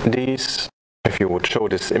having these, if you would show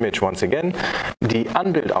this image once again, the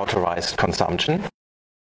unbilled authorized consumption.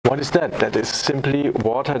 What is that? That is simply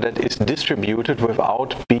water that is distributed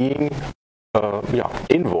without being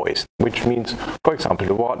invoiced, which means, for example,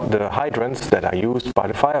 the hydrants that are used by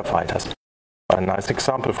the firefighters. A nice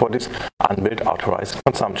example for this unbilled authorized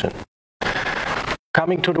consumption.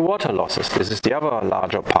 Coming to the water losses, this is the other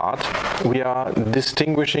larger part. We are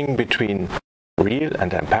distinguishing between real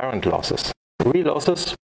and apparent losses. Real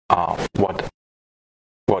losses are what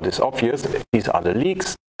is obvious. These are the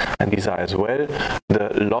leaks, and these are as well the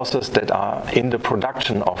losses that are in the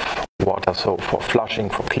production of water, so for flushing,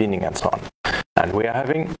 for cleaning and so on. And we are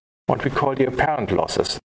having what we call the apparent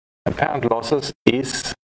losses. Apparent losses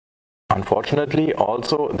is unfortunately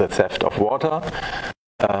also the theft of water.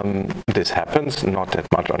 This happens not that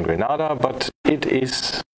much on Grenada, but it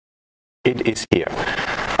is here.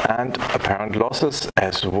 And apparent losses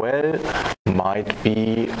as well might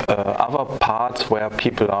be other parts where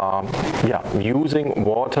people are using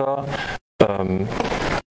water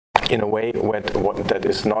in a way that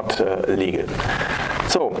is not legal.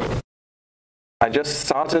 So I just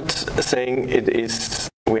started saying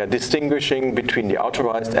we are distinguishing between the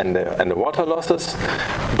authorized and the water losses,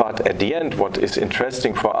 but at the end what is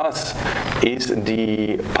interesting for us is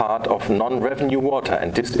the part of non-revenue water,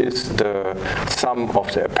 and this is the sum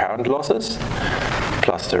of the apparent losses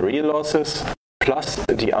plus the real losses plus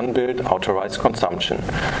the unbilled authorized consumption.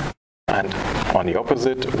 And on the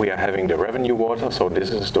opposite, we are having the revenue water, so this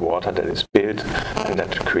is the water that is billed and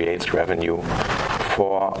that creates revenue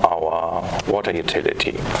for our water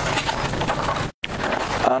utility.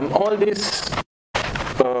 All this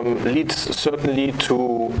leads certainly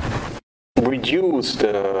to reduce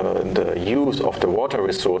the use of the water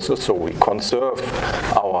resources, so we conserve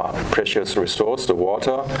our precious resource, the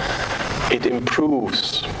water. It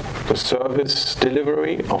improves the service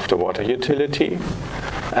delivery of the water utility,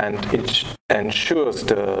 and it ensures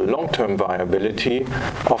the long-term viability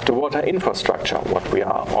of the water infrastructure, what we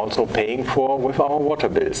are also paying for with our water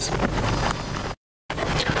bills.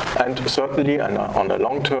 And certainly, on the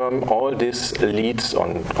long term, all this leads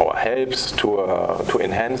on or helps to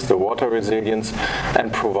enhance the water resilience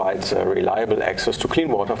and provides reliable access to clean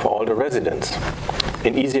water for all the residents.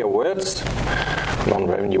 In easier words,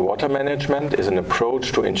 non-revenue water management is an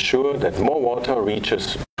approach to ensure that more water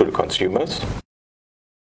reaches to the consumers.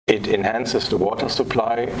 It enhances the water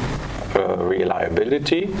supply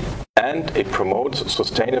reliability, and it promotes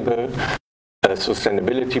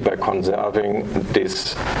sustainability by conserving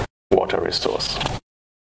this water resource.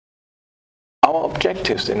 Our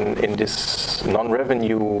objectives in this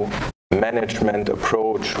non-revenue management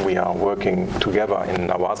approach we are working together in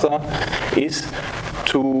NAWASA is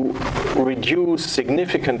to reduce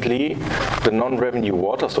significantly the non-revenue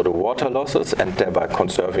water, so the water losses, and thereby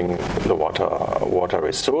conserving the water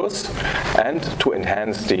resource, and to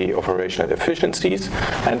enhance the operational efficiencies.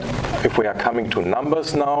 And if we are coming to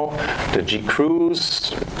numbers now, the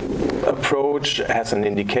GCRUISE approach has an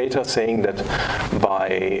indicator saying that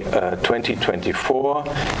by 2024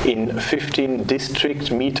 in 15 district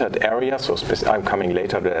metered areas, so I'm coming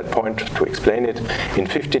later to that point to explain it, in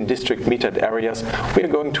 15 district metered areas we are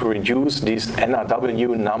going to reduce this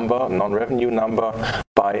NRW number, non-revenue number,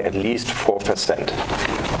 by at least 4%.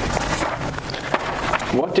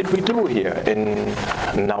 What did we do here in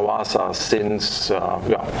NAWASA since,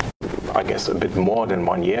 I guess a bit more than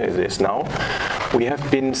 1 year it is now? We have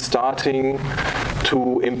been starting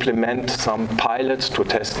to implement some pilots to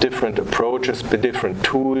test different approaches, the different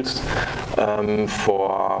tools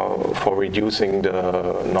for reducing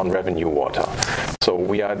the non-revenue water. So So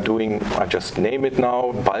we are doing, I just name it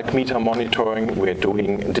now, bulk meter monitoring. We're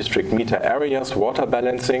doing district meter areas, water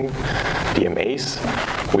balancing, DMAs.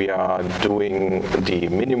 We are doing the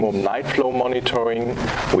minimum night flow monitoring.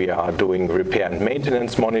 We are doing repair and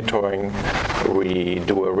maintenance monitoring. We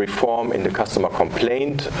do a reform in the customer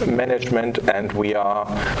complaint management, and we are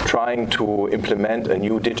trying to implement a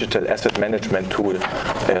new digital asset management tool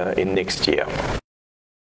in next year.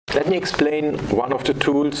 Let me explain one of the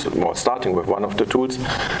tools, or starting with one of the tools.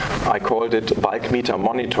 I called it bulk meter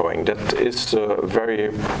monitoring. That is a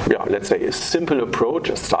very, let's say, a simple approach,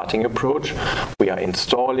 a starting approach. We are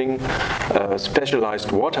installing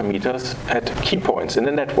specialized water meters at key points in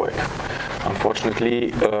the network.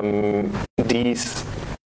 Unfortunately, these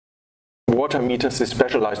water meters, the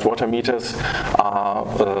specialized water meters, are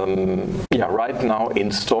right now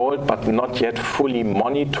installed but not yet fully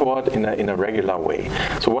monitored in a regular way.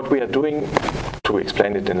 So what we are doing, to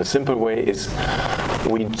explain it in a simple way, is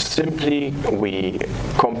we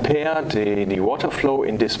compare the water flow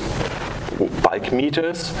in these bulk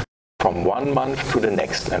meters from 1 month to the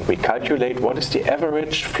next, and we calculate what is the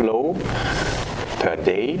average flow per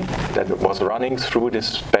day that was running through this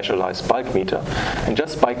specialized bulk meter, and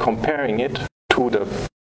just by comparing it to the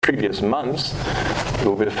previous months,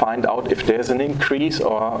 we will find out if there's an increase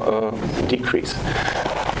or a decrease.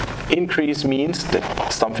 Increase means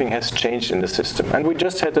that something has changed in the system, and we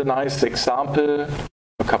just had a nice example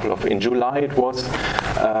in July it was,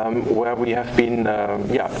 where we have been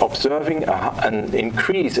observing an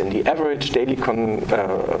increase in the average daily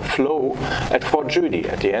flow at Fort Judy,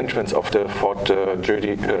 at the entrance of the Fort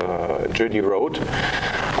Judy Road.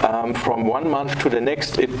 From 1 month to the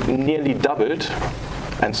next, it nearly doubled.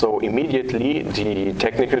 And so immediately the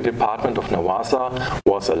technical department of NAWASA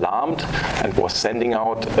was alarmed and was sending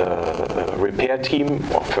out a repair team,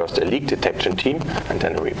 or first a leak detection team and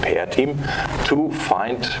then a repair team, to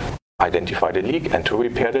identify the leak and to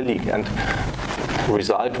repair the leak. And the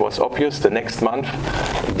result was obvious. The next month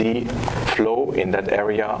the flow in that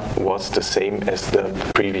area was the same as the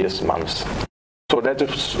previous months. So that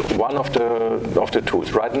is one of the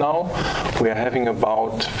tools. Right now we are having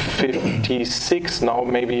about 56, now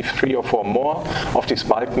maybe 3 or 4 more of these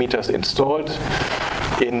bulk meters installed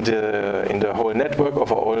in the whole network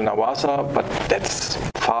of our whole NAWASA, but that's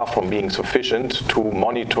far from being sufficient to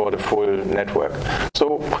monitor the full network.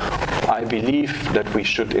 So I believe that we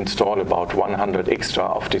should install about 100 extra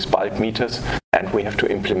of these bulk meters, and we have to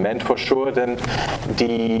implement for sure then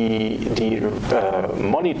the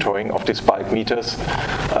monitoring of these bulk meters,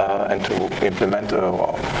 and to implement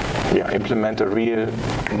a real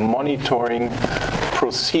monitoring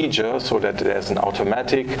procedure, so that there's an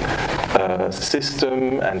automatic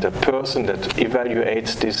system and a person that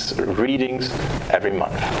evaluates these readings every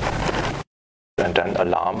month and then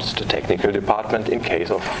alarms the technical department in case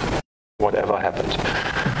of whatever happened.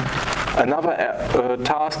 Another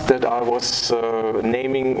task that I was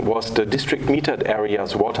naming was the district metered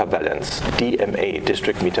areas water balance, DMA,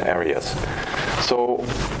 district meter areas. So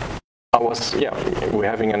we're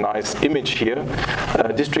having a nice image here.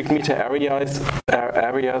 District meter areas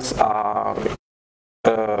are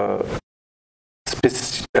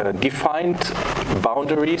defined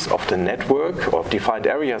boundaries of the network, or defined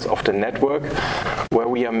areas of the network, where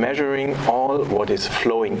we are measuring all what is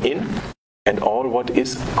flowing in and all what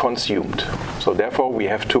is consumed. So therefore we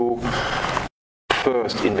have to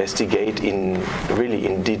first investigate in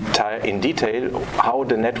detail how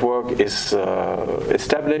the network is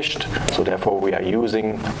established. So therefore we are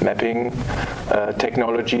using mapping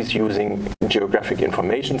technologies, using geographic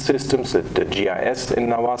information systems, the GIS in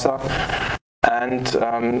NAWASA, and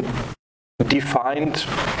defined,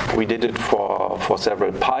 we did it for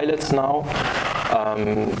several pilots now,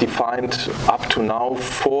 defined up to now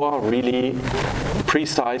 4 really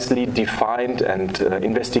precisely defined and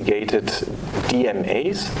investigated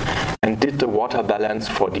DMAs, and did the water balance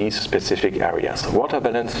for these specific areas. Water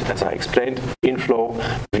balance, as I explained, inflow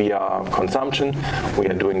via consumption. We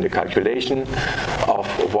are doing the calculation of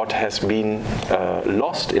what has been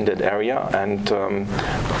lost in that area, and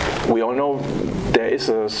we all know there is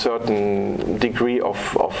a certain degree of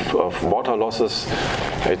water losses.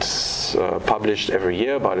 It's published every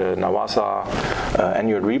year by the NAWASA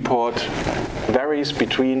annual report. Varies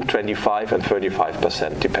between 25 and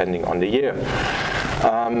 35% depending on the year.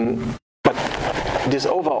 But this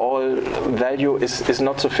overall value is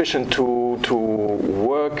not sufficient to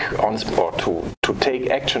work on, or to take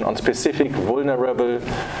action on specific vulnerable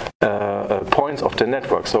points of the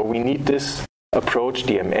network. So we need this approach,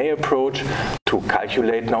 DMA approach, to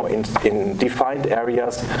calculate now in defined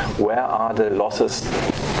areas where are the losses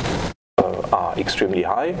are extremely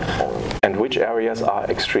high and which areas are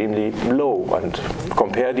extremely low, and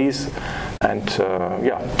compare these and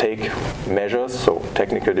take measures. So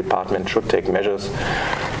technical department should take measures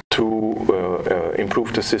to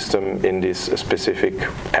improve the system in these specific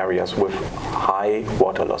areas with high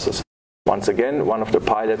water losses. Once again, one of the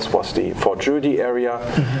pilots was the Fort Judy area,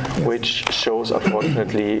 which shows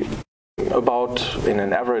unfortunately in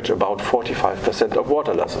an average about 45% of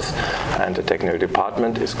water losses, and the technical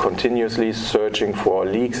department is continuously searching for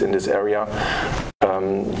leaks in this area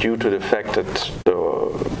due to the fact that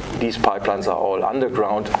these pipelines are all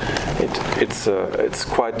underground. It's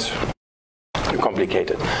quite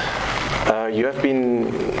complicated. You have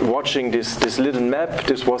been watching this little map.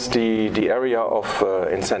 This was the area of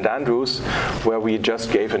in St. Andrews, where we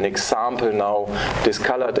just gave an example. Now, these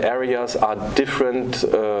colored areas are different.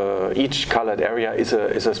 Each colored area is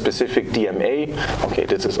a specific DMA. Okay,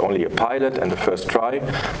 this is only a pilot and the first try,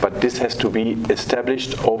 but this has to be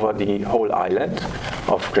established over the whole island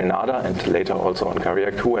of Grenada and later also on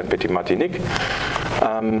Carriacou and Petit Martinique.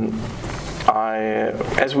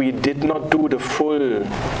 As we did not do the full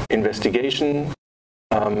investigation,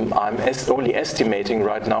 I'm only estimating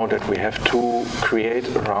right now that we have to create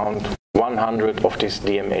around 100 of these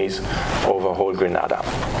DMAs over whole Grenada.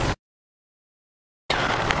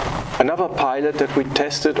 Another pilot that we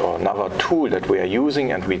tested, or another tool that we are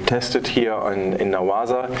using and we tested here in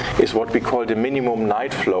NAWASA, is what we call the minimum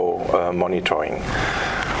night flow monitoring.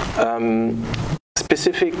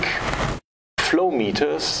 Specific flow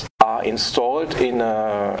meters are installed in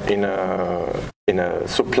a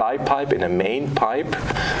supply pipe, in a main pipe,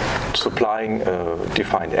 supplying a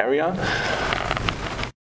defined area.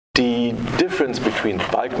 The difference between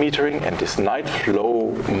bulk metering and this night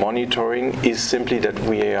flow monitoring is simply that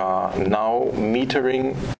we are now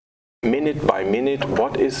metering minute by minute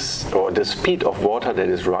what is, or the speed of water that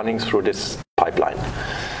is running through this pipeline.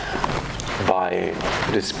 By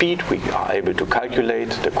the speed, we are able to calculate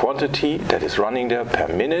the quantity that is running there per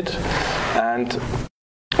minute, and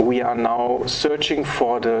we are now searching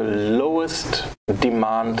for the lowest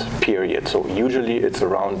demand period. So usually it's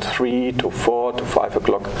around 3 to 4 to 5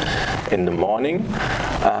 o'clock in the morning.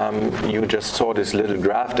 You just saw this little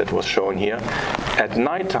graph that was shown here. At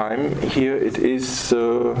nighttime, here it is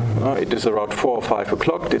around 4 or 5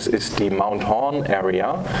 o'clock. This is the Mount Horn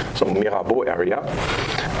area, so Mirabeau area.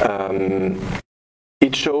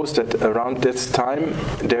 It shows that around this time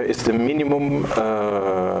there is the minimum.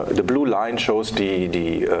 The blue line shows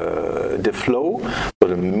the flow. So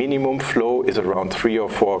the minimum flow is around 3 or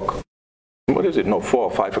 4. What is it? No, 4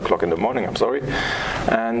 or 5 o'clock in the morning. I'm sorry.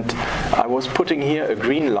 And I was putting here a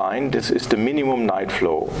green line. This is the minimum night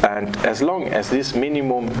flow. And as long as this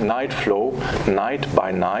minimum night flow, night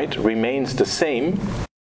by night, remains the same,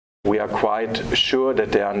 we are quite sure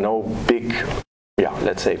that there are no big,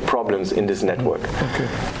 let's say, problems in this network. Okay.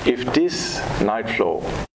 If this night flow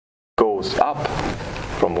goes up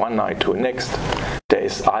from one night to the next, there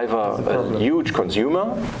is either a huge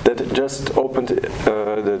consumer that just opened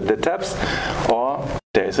the taps, or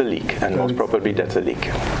there is a leak, and most probably that's a leak.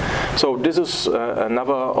 So this is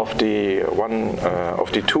another of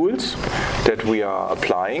the tools that we are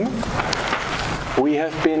applying. We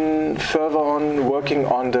have been further on working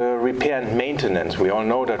on the repair and maintenance. We all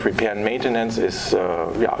know that repair and maintenance is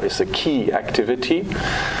a key activity,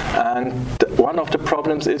 and one of the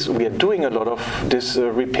problems is we are doing a lot of this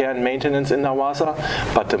repair and maintenance in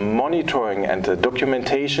NAWASA, but the monitoring and the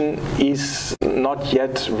documentation is not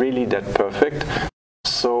yet really that perfect.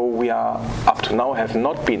 So we are up to now have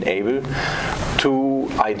not been able to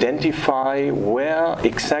identify where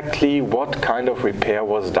exactly what kind of repair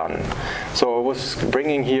was done. So I was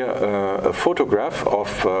bringing here a photograph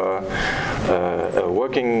of a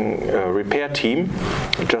working repair team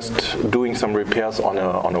just doing some repairs on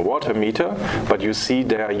a water meter, but you see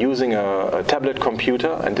they are using a tablet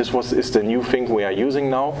computer, and this is the new thing we are using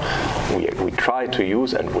now. We try to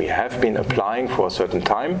use, and we have been applying for a certain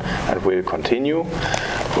time and will continue.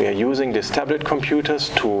 We are using these tablet computers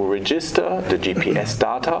to register the GPS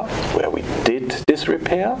data where we did this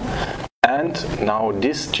repair, and now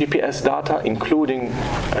this GPS data, including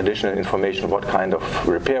additional information what kind of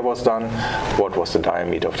repair was done, what was the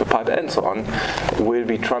diameter of the pipe, and so on, will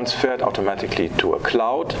be transferred automatically to a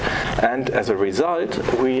cloud. And as a result,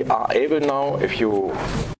 we are able now, if you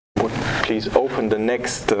would please open the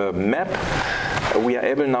next map, we are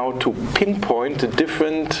able now to pinpoint the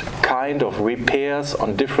different kind of repairs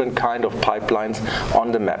on different kind of pipelines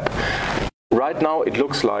on the map. Right now it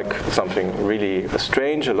looks like something really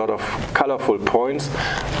strange, a lot of colorful points,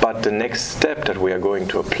 but the next step that we are going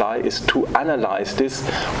to apply is to analyze this.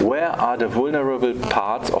 Where are the vulnerable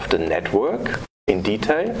parts of the network in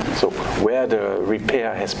detail, so where the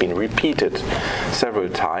repair has been repeated several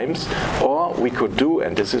times, or we could do,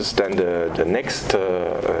 and this is then the next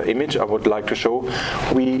image I would like to show,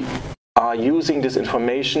 we are using this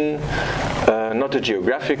information, not the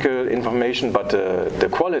geographical information, but the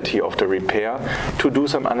quality of the repair, to do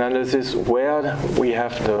some analysis where we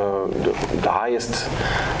have the highest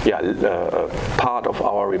part of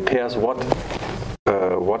our repairs.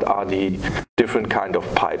 What are the different kind of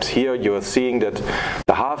pipes? Here you are seeing that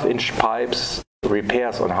the half-inch pipes,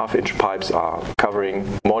 repairs on half-inch pipes are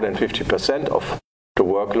covering more than 50% of the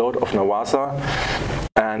workload of NAWASA,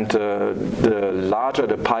 and the larger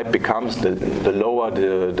the pipe becomes, the lower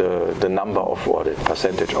the number of, or the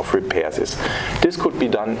percentage of repairs is. This could be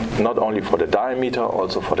done not only for the diameter,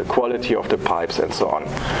 also for the quality of the pipes and so on.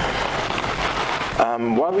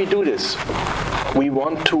 While we do this, we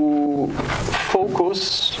want to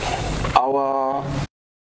focus our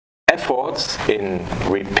efforts in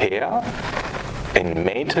repair, in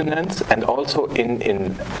maintenance, and also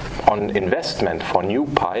on investment for new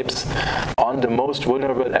pipes on the most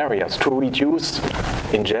vulnerable areas, to reduce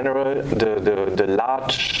in general the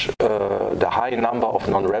high number of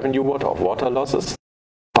non-revenue water, of water losses,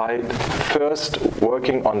 by first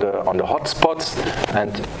working on the hotspots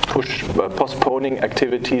and postponing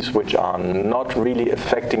activities which are not really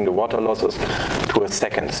affecting the water losses to a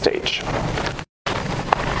second stage.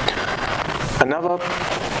 Another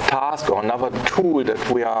task or another tool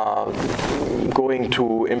that we are going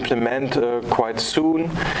to implement quite soon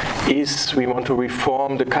is we want to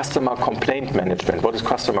reform the customer complaint management. What is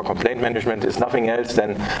customer complaint management? It's nothing else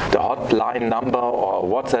than the hotline number or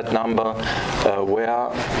WhatsApp number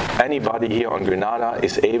where anybody here on Grenada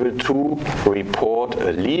is able to report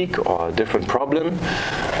a leak or a different problem.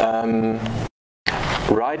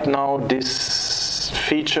 Right now this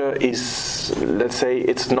feature is, let's say,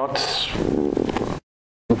 it's not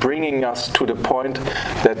bringing us to the point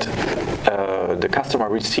that the customer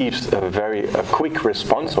receives a quick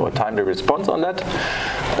response or a timely response on that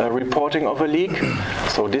reporting of a leak.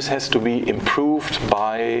 So this has to be improved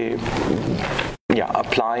by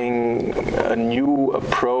applying a new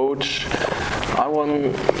approach.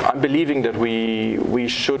 I'm believing that we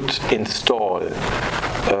should install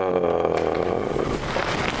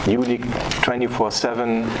unique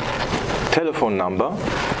 24/7 telephone number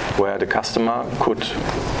where the customer could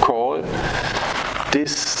call.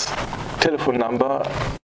 This telephone number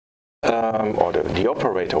or the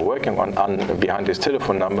operator working behind this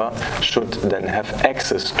telephone number should then have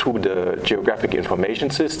access to the geographic information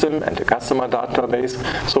system and the customer database,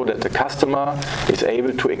 so that the customer is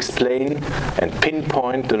able to explain and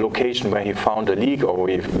pinpoint the location where he found a leak or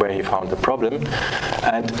where he found the problem.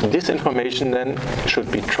 And this information then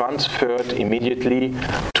should be transferred immediately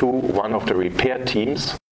to one of the repair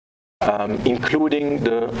teams, including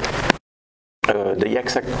the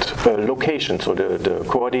exact location, so the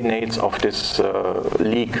coordinates of this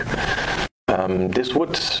leak. This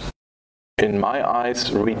would, in my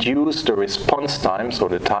eyes, reduce the response time, so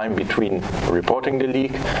the time between reporting the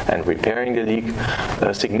leak and repairing the leak,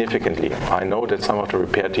 significantly. I know that some of the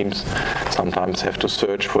repair teams sometimes have to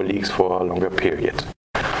search for leaks for a longer period.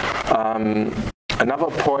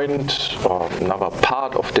 Another point, or another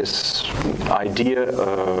part of this idea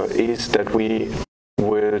is that we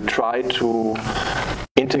will try to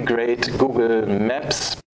integrate Google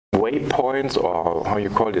Maps waypoints, or how you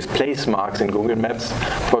call this, place marks in Google Maps.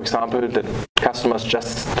 For example, that customers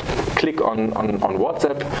just click on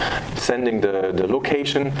WhatsApp, sending the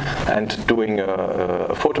location and doing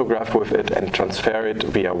a photograph with it and transfer it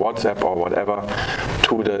via WhatsApp or whatever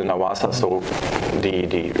to the NAWASA. So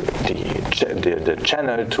the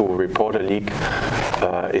channel to report a leak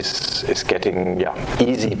is getting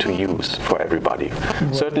easy to use for everybody.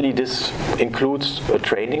 Mm-hmm. Certainly this includes a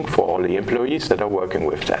training for all the employees that are working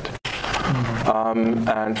with that. Mm-hmm.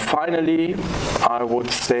 And finally, I would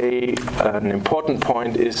say an important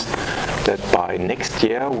point is that by next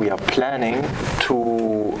year we are planning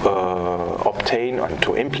to obtain and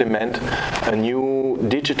to implement a new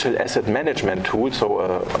digital asset management tool, so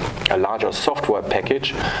a larger software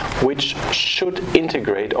package, which should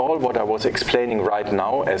integrate all what I was explaining right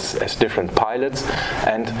now as different pilots,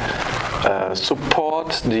 and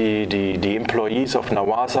support the employees of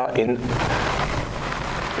NAWASA in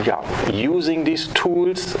using these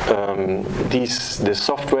tools. The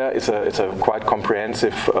software is a quite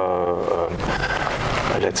comprehensive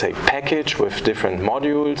let's say, package with different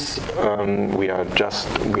modules. We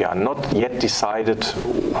are not yet decided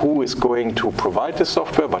who is going to provide the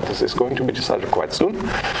software, but this is going to be decided quite soon.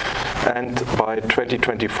 And by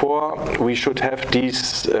 2024, we should have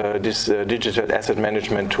this digital asset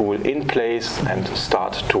management tool in place and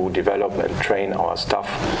start to develop and train our staff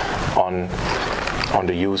on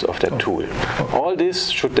the use of that tool. All this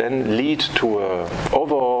should then lead to a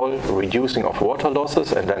overall reducing of water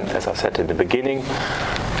losses, and then, as I said in the beginning,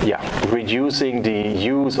 reducing the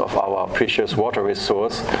use of our precious water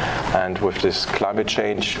resource. And with this climate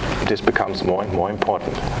change, this becomes more and more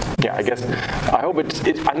important. Yeah, I hope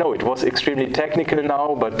I know it was extremely technical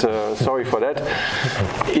now, but sorry for that.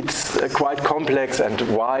 It's a quite complex and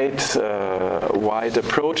wide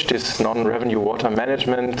approach, this non-revenue water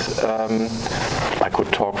management. I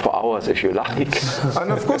could talk for hours if you like.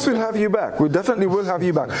 And of course we'll have you back. We definitely will have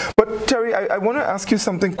you back. But Terry, I want to ask you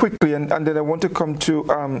something quickly, and then I want to come to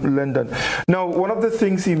Lendon. Now, one of the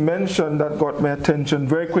things he mentioned that got my attention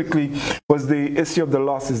very quickly was the issue of the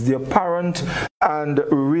losses, the apparent and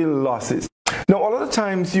real losses. Now, a lot of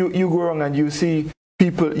times you go around and you see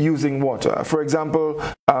people using water. For example,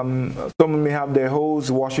 someone may have their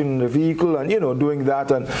hose washing the vehicle and, doing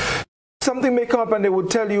that, and something may come up and they would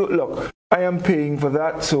tell you, look, I am paying for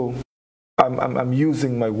that, so I'm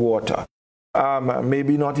using my water.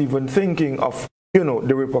 Maybe not even thinking of,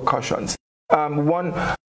 the repercussions. I'm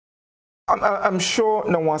sure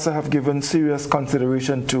NAWASA have given serious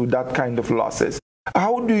consideration to that kind of losses.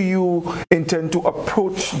 How do you intend to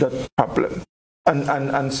approach that problem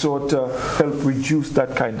and sort of help reduce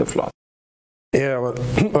that kind of loss? Yeah,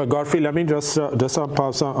 well, Godfrey, let me just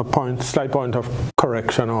pass a slight point of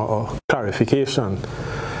correction or clarification.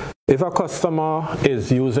 If a customer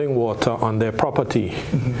is using water on their property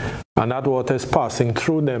and that water is passing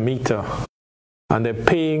through their meter and they're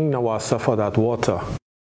paying NAWASA for that water,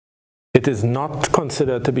 it is not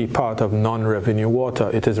considered to be part of non-revenue water.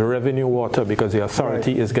 It is revenue water because the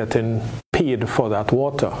authority is getting paid for that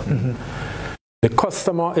water. The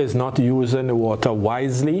customer is not using the water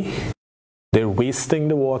wisely. They're wasting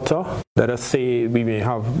the water. Let us say we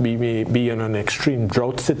may be in an extreme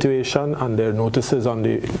drought situation and there are notices on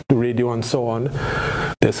the radio and so on.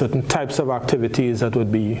 There are certain types of activities that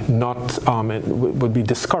would be would be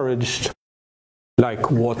discouraged,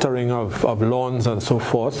 like watering of lawns and so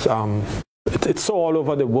forth. It's so all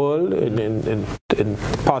over the world. In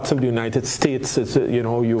parts of the United States,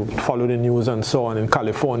 you follow the news and so on. In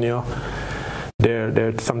California,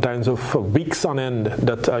 there sometimes for weeks on end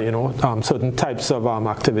that certain types of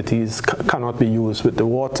activities cannot be used with the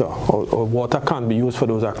water, or water can't be used for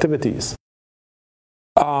those activities.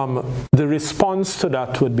 The response to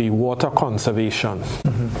that would be water conservation.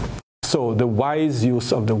 So the wise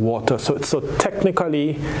use of the water. So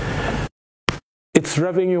technically, it's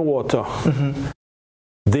revenue water.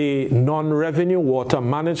 The non-revenue water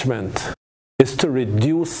management is to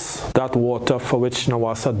reduce that water for which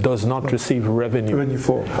NAWASA does not receive revenue.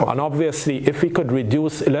 And obviously, if we could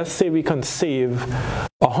reduce, let's say we can save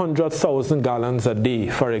 100,000 gallons a day,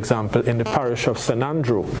 for example, in the parish of St.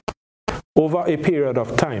 Andrew, over a period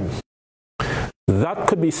of time, that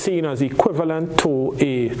could be seen as equivalent to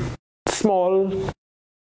a small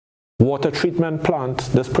water treatment plant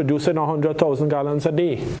that's producing 100,000 gallons a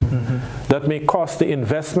day. That may cost the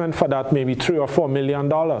investment for that maybe $3 or $4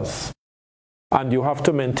 million. And you have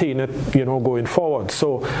to maintain it, going forward.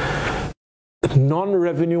 So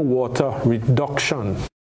non-revenue water reduction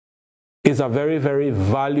is a very, very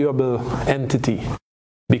valuable entity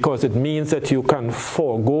because it means that you can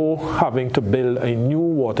forego having to build a new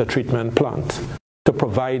water treatment plant to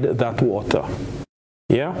provide that water.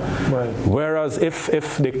 Yeah? Right. Whereas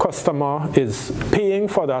if the customer is paying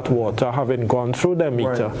for that water, having gone through their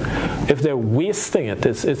meter, if they're wasting it,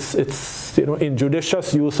 it's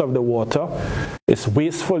injudicious use of the water, it's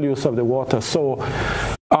wasteful use of the water. So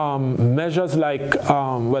measures like,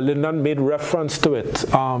 Lendon made reference to it,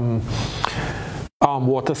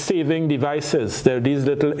 water saving devices. There are these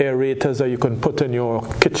little aerators that you can put in your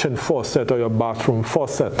kitchen faucet or your bathroom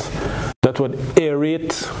faucet that would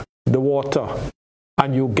aerate the water.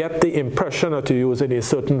 And you get the impression that you're using a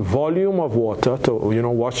certain volume of water to,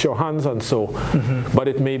 wash your hands and so, but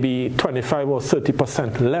it may be 25 or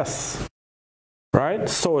 30% less, right?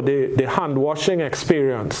 So the hand washing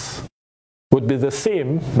experience would be the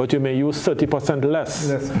same, but you may use 30% less.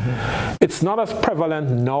 It's not as prevalent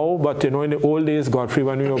now, but in the old days, Godfrey,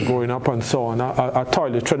 when we were growing up and so on,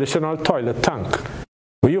 a traditional toilet tank,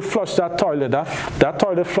 when you flush that toilet, that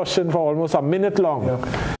toilet flushing for almost a minute long.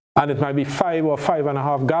 And it might be 5 or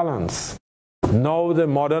 5.5 gallons. Now the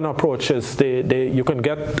modern approach is you can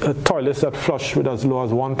get toilets that flush with as low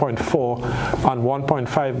as 1.4 and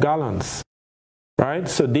 1.5 gallons. Right,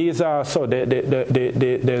 so these are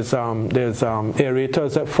there's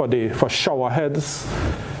aerators for shower heads.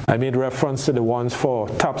 I made reference to the ones for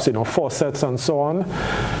taps, faucets and so on.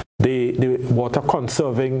 The water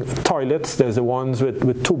conserving toilets, there's the ones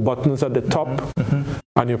with 2 buttons at the top,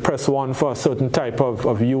 and you press one for a certain type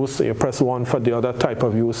of use, you press one for the other type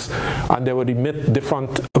of use, and they would emit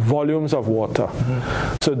different volumes of water.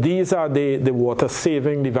 So these are the water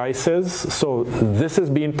saving devices. So this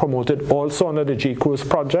is being promoted also under the G-Cruise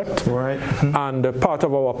project, and part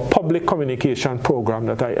of our public communication program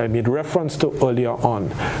that I made reference to earlier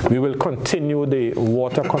on. We will continue the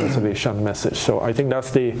water conservation message. So I think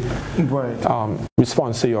that's the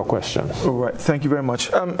response to your question. All right, thank you very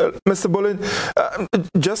much. Mr. Bullen,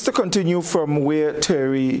 just to continue from where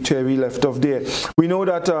Terry left off there, we know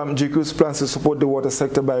that G-Cruise plans to support the water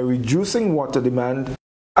sector by reducing water demand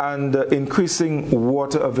and increasing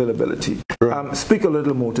water availability. Speak a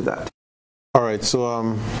little more to that. All right,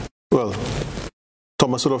 so, well,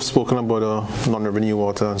 Thomas sort of spoken about non-revenue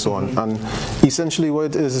water and so on, and essentially what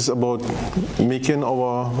it is about making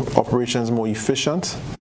our operations more efficient.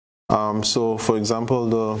 So, for example,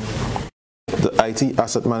 the IT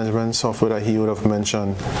asset management software that he would have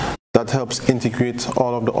mentioned, that helps integrate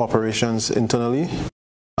all of the operations internally.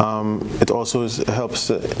 It also helps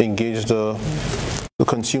engage the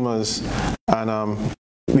consumers, and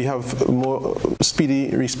we have more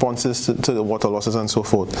speedy responses to the water losses and so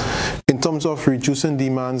forth. In terms of reducing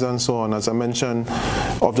demands and so on, as I mentioned,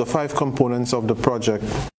 of the 5 components of the project,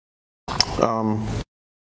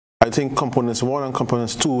 I think components 1 and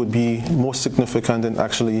components 2 would be most significant in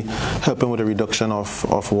actually helping with the reduction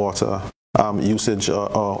of water usage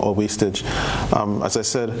or wastage. As I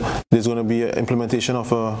said, there's going to be an implementation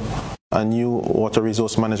of a new water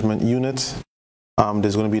resource management unit.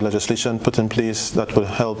 There's going to be legislation put in place that will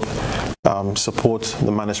help support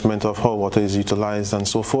the management of how water is utilized and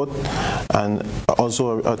so forth, and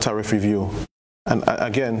also a tariff review. And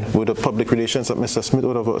again, with the public relations that Mr. Smith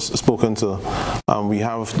would have spoken to, we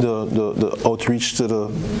have the outreach to the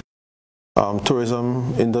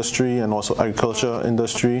tourism industry and also agriculture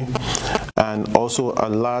industry, and also a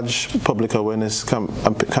large public awareness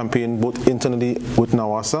campaign both internally with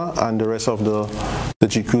NAWASA and the rest of the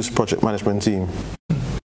G-Cruise project management team.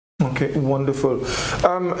 Okay, wonderful.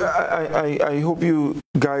 I hope you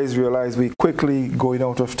guys realize we're quickly going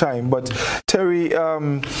out of time, but Terry,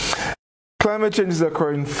 climate change is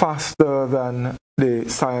occurring faster than the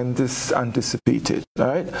scientists anticipated,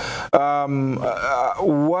 right?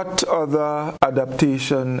 What other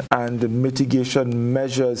adaptation and mitigation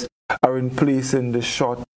measures are in place in the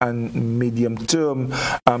short and medium term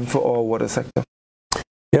for our water sector?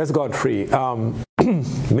 Yes, Godfrey.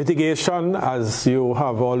 Mitigation, as you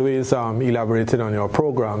have always elaborated on your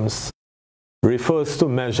programs, refers to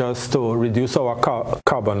measures to reduce our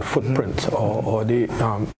carbon footprint or the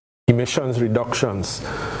emissions reductions.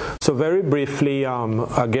 So very briefly,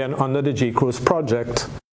 again, under the G-Cruise project,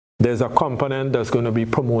 there's a component that's going to be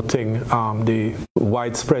promoting the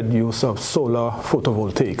widespread use of solar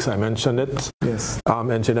photovoltaics. I mentioned it. Yes.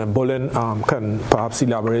 Engineer Bullen can perhaps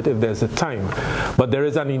elaborate if there's a time. But there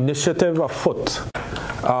is an initiative afoot.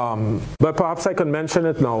 But perhaps I can mention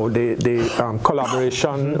it now. The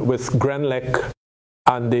collaboration with Grenlec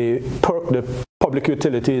and the PERC, the Public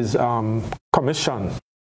Utilities Commission,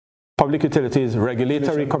 Public Utilities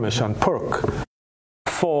Regulatory Commission, PERC,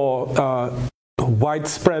 for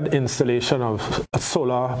widespread installation of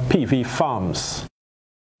solar PV farms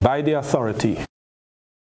by the authority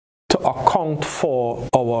to account for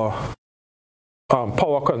our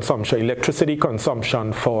power consumption, electricity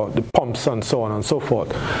consumption for the pumps and so on and so forth,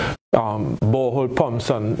 borehole pumps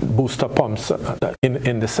and booster pumps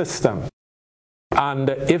in the system. And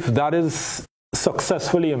if that is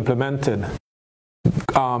successfully implemented,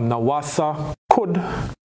 NAWASA could,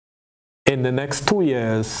 in the next 2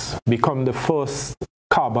 years, become the first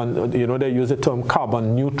carbon, they use the term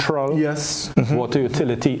carbon neutral water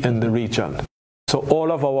utility in the region. So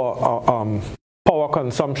all of our power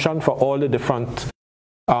consumption for all the different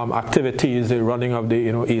activities, the running of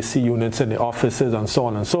the AC units in the offices and so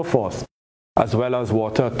on and so forth, as well as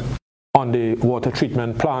water on the water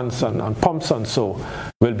treatment plants and pumps and so,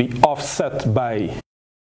 will be offset by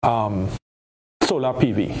solar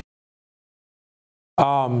PV.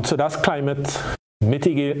 So that's climate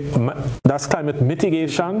mitigation.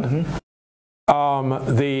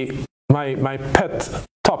 The my pet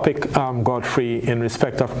topic, Godfrey, in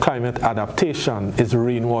respect of climate adaptation is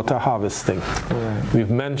rainwater harvesting. Right.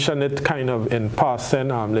 We've mentioned it kind of in passing.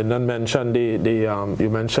 Lendon mentioned you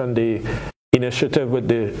mentioned the initiative with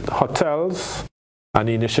the hotels and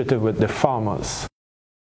the initiative with the farmers.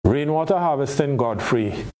 Rainwater harvesting,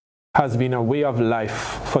 Godfrey, has been a way of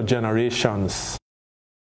life for generations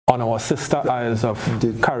on our sister isles of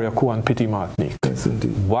Carriacou and Petit Martinique. Yes,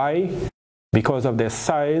 indeed. Why? Because of their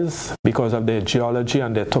size, because of their geology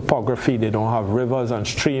and their topography. They don't have rivers and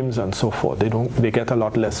streams and so forth. They get a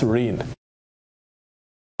lot less rain.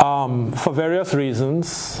 For various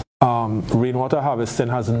reasons, rainwater harvesting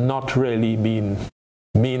has not really been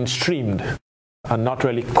mainstreamed and not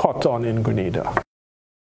really caught on in Grenada.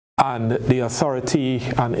 And the authority,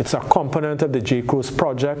 and it's a component of the J-Cruise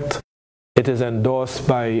project. It is endorsed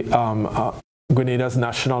by Grenada's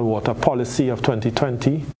National Water Policy of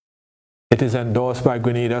 2020. It is endorsed by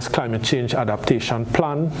Grenada's Climate Change Adaptation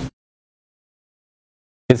Plan.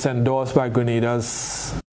 It's endorsed by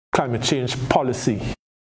Grenada's Climate Change Policy.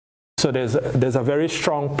 So there's a very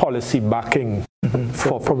strong policy backing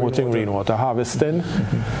for promoting rainwater harvesting.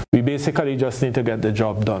 We basically just need to get the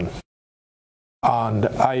job done. And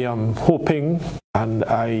I am hoping and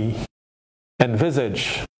I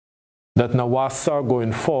envisage that NAWASA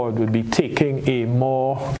going forward will be taking a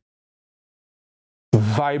more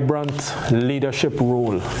vibrant leadership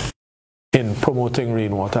role in promoting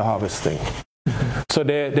rainwater harvesting. So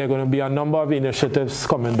there are going to be a number of initiatives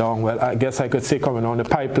coming down, well, I guess I could say coming down the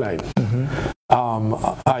pipeline.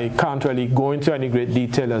 I can't really go into any great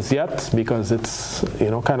detail as yet because it's,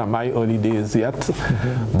 kind of my early days yet.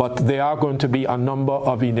 But there are going to be a number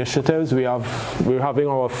of initiatives. We're having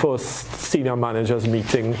our first senior managers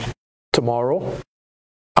meeting tomorrow.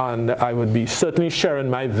 And I would be certainly sharing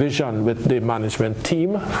my vision with the management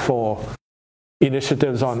team for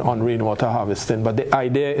initiatives on rainwater harvesting. But the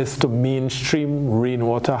idea is to mainstream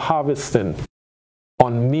rainwater harvesting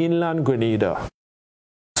on mainland Grenada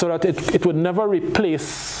so that it would never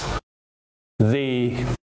replace the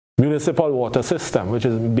municipal water system, which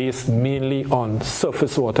is based mainly on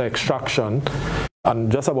surface water extraction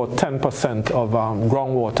and just about 10% of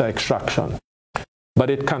groundwater extraction. But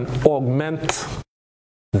it can augment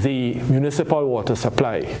the municipal water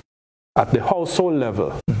supply at the household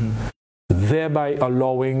level, thereby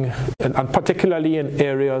allowing, and particularly in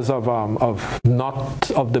areas of not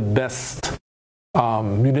of the best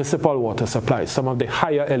municipal water supply, some of the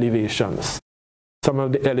higher elevations, some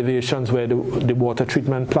of the elevations where the water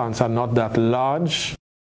treatment plants are not that large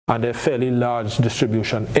and they're fairly large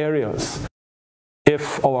distribution areas.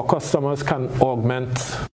 If our customers can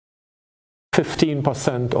augment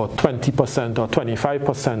 15% or 20% or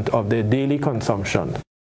 25% of their daily consumption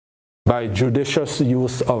by judicious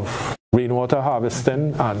use of rainwater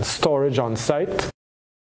harvesting and storage on site,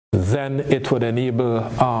 then it would enable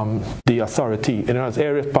the authority. In other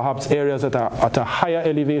areas, perhaps areas that are at a higher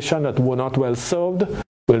elevation that were not well served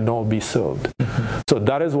will now be served. So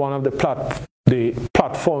that is one of the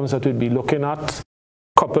platforms that we'll be looking at,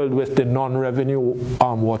 coupled with the non-revenue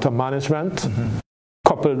water management,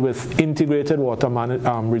 coupled with integrated water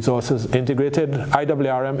resources, integrated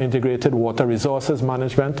IWRM, integrated water resources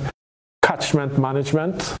management, catchment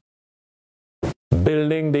management,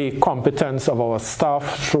 building the competence of our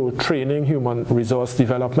staff through training, human resource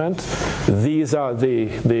development. These are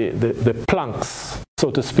the planks,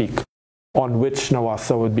 so to speak, on which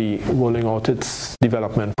NAWASA would be rolling out its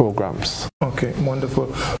development programs. Okay,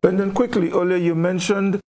 wonderful. And then quickly, earlier you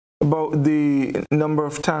mentioned about the number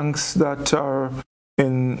of tanks that are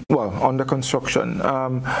under construction.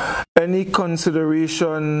 Any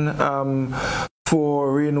consideration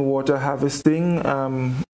for rainwater harvesting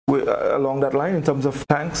along that line in terms of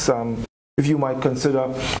tanks? If you might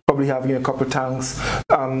consider probably having a couple of tanks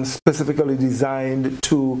specifically designed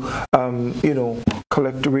to,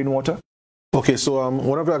 collect rainwater? Okay, so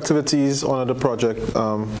one of the activities on the project,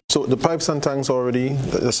 so the pipes and tanks are already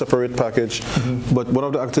a separate package, but one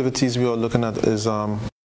of the activities we are looking at is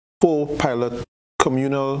 4 pilot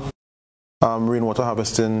communal rainwater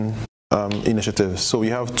harvesting initiatives. So we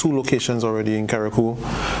have 2 locations already in Carriacou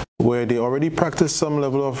where they already practice some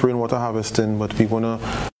level of rainwater harvesting, but we want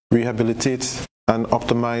to rehabilitate and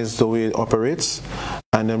optimize the way it operates.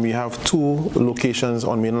 And then we have 2 locations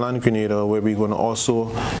on mainland Grenada where we're going to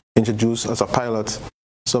also introduce as a pilot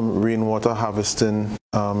some rainwater harvesting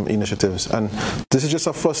initiatives. And this is just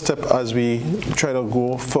a first step as we try to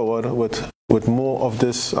go forward with more of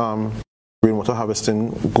this rainwater harvesting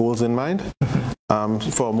goals in mind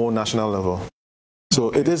for a more national level. So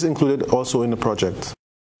it is included also in the project.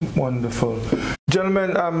 Wonderful.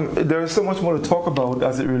 Gentlemen, there is so much more to talk about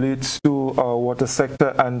as it relates to our water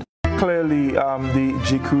sector and clearly the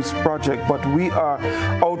G-Cruise project, but we are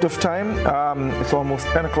out of time. It's almost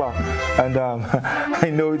 10 o'clock, and I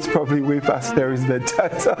know it's probably way past Terry's bedtime.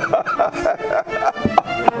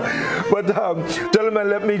 But gentlemen,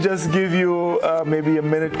 let me just give you maybe a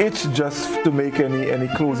minute each just to make any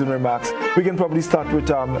closing remarks. We can probably start with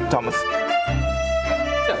Thomas.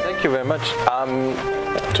 Yeah, thank you very much.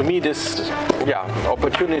 To me, this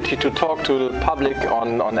opportunity to talk to the public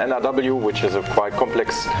on NRW, which is a quite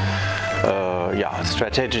complex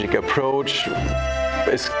strategic approach,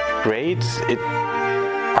 is great.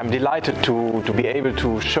 I'm delighted to be able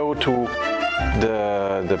to show to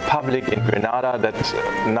the public in Grenada that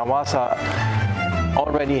NAWASA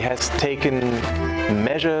already has taken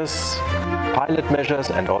measures, pilot measures,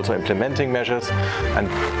 and also implementing measures, and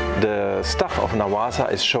the staff of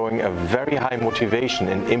NAWASA is showing a very high motivation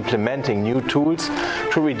in implementing new tools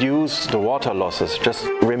to reduce the water losses. Just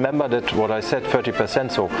remember that what I said,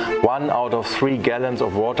 30%, so 1 out of 3 gallons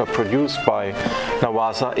of water produced by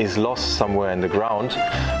NAWASA is lost somewhere in the ground,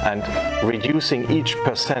 and reducing each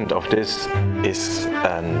 % of this is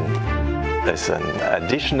an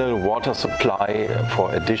additional water supply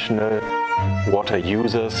for additional water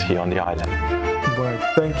users here on the island. Right.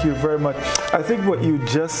 Thank you very much. I think what you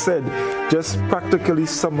just said just practically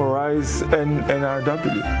summarized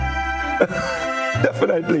NRW.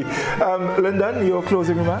 Definitely. Lendon, your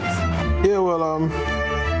closing remarks? Yeah, well,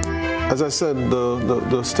 as I said,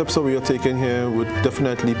 the steps that we are taking here would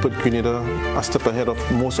definitely put Grenada a step ahead of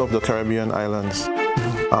most of the Caribbean islands.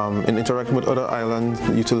 In interacting with other island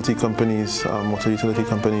utility companies, water utility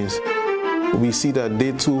companies, we see that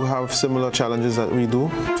they too have similar challenges that we do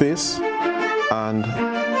face, and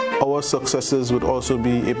our successes would also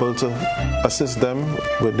be able to assist them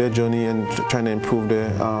with their journey and trying to improve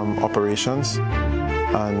their operations.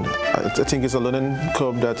 And I think it's a learning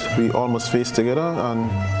curve that we all must face together,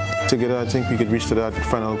 and together I think we could reach to that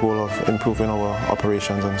final goal of improving our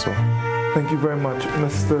operations and so on. Thank you very much.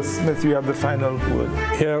 Mr. Smith, you have the final word.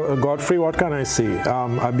 Yeah, Godfrey, what can I say?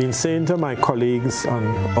 I've been saying to my colleagues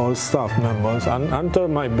and all staff members and to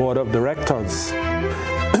my board of directors,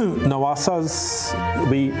 NAWASA's,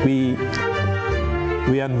 we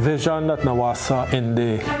envision that NAWASA in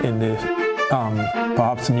the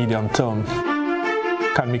perhaps medium term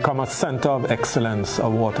can become a center of excellence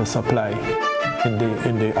of water supply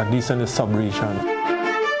at least in the sub-region.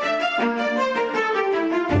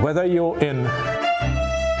 Whether you're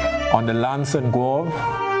on the Lanson Grove,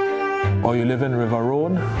 or you live in River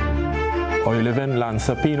Road, or you live in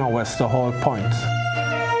Lansapine or Wester Hall Point,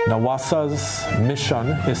 NAWASA's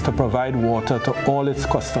mission is to provide water to all its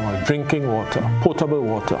customers, drinking water, potable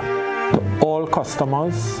water, to all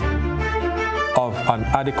customers of an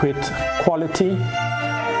adequate quality,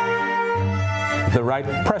 the right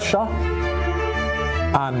pressure,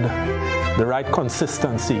 and the right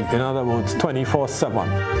consistency. In other words, 24/7.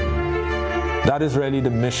 That is really the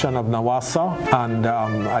mission of NAWASA, and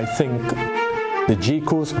I think the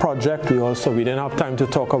G-Cruise project, we didn't have time to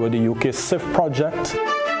talk about the UK SIF project,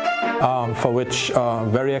 for which a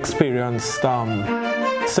very experienced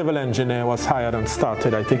civil engineer was hired and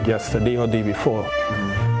started, I think, yesterday or day before.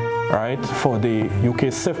 Right, for the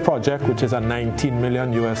UK SIF project, which is a $19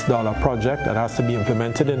 million project that has to be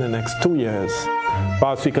implemented in the next 2 years.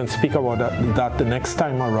 Perhaps we can speak about that the next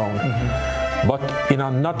time around. But in a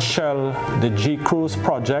nutshell, the G-Cruise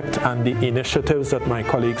project and the initiatives that my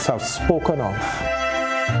colleagues have spoken of,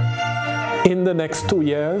 in the next 2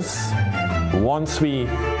 years, once we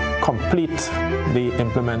complete the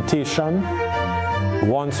implementation,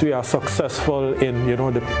 once we are successful in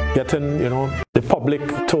getting the public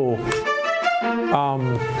to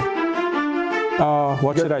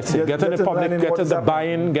what should I say? Getting the public, getting the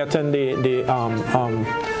buy-in, getting the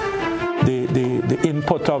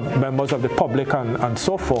input of members of the public and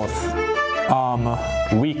so forth,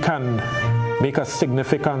 we can make a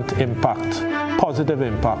significant impact, positive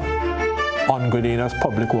impact on Grenada's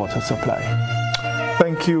public water supply.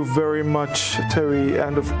 Thank you very much, Terry,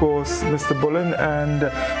 and of course, Mr. Bullen and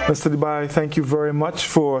Mr. Beyer, thank you very much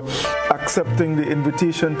for accepting the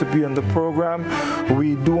invitation to be on the program.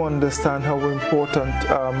 We do understand how important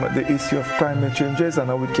the issue of climate change is and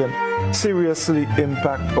how it can seriously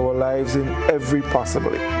impact our lives in every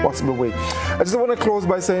possible way. I just want to close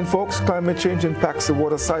by saying, folks, climate change impacts the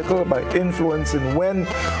water cycle by influencing when,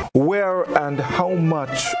 where, and how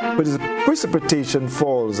much precipitation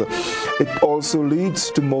falls. It also leads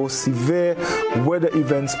to more severe weather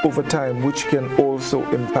events over time, which can also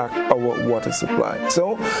impact our water supply.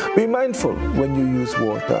 So be mindful when you use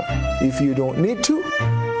water. If you don't need to,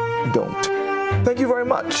 don't. Thank you very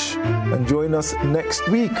much, and join us next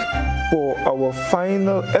week for our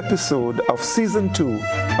final episode of Season 2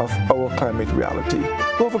 of Our Climate Reality.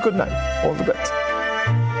 Have a good night. All the best.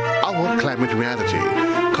 Our Climate Reality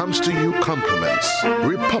comes to you compliments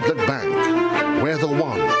Republic Bank, we're the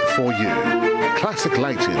one for you. Classic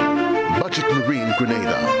Lighting, Budget Marine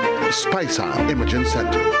Grenada, Spicer Imaging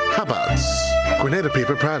Center, Hubbard's, Grenada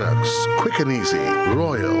Paper Products, Quick and Easy,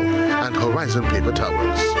 Royal, and Horizon Paper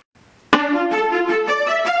Towels.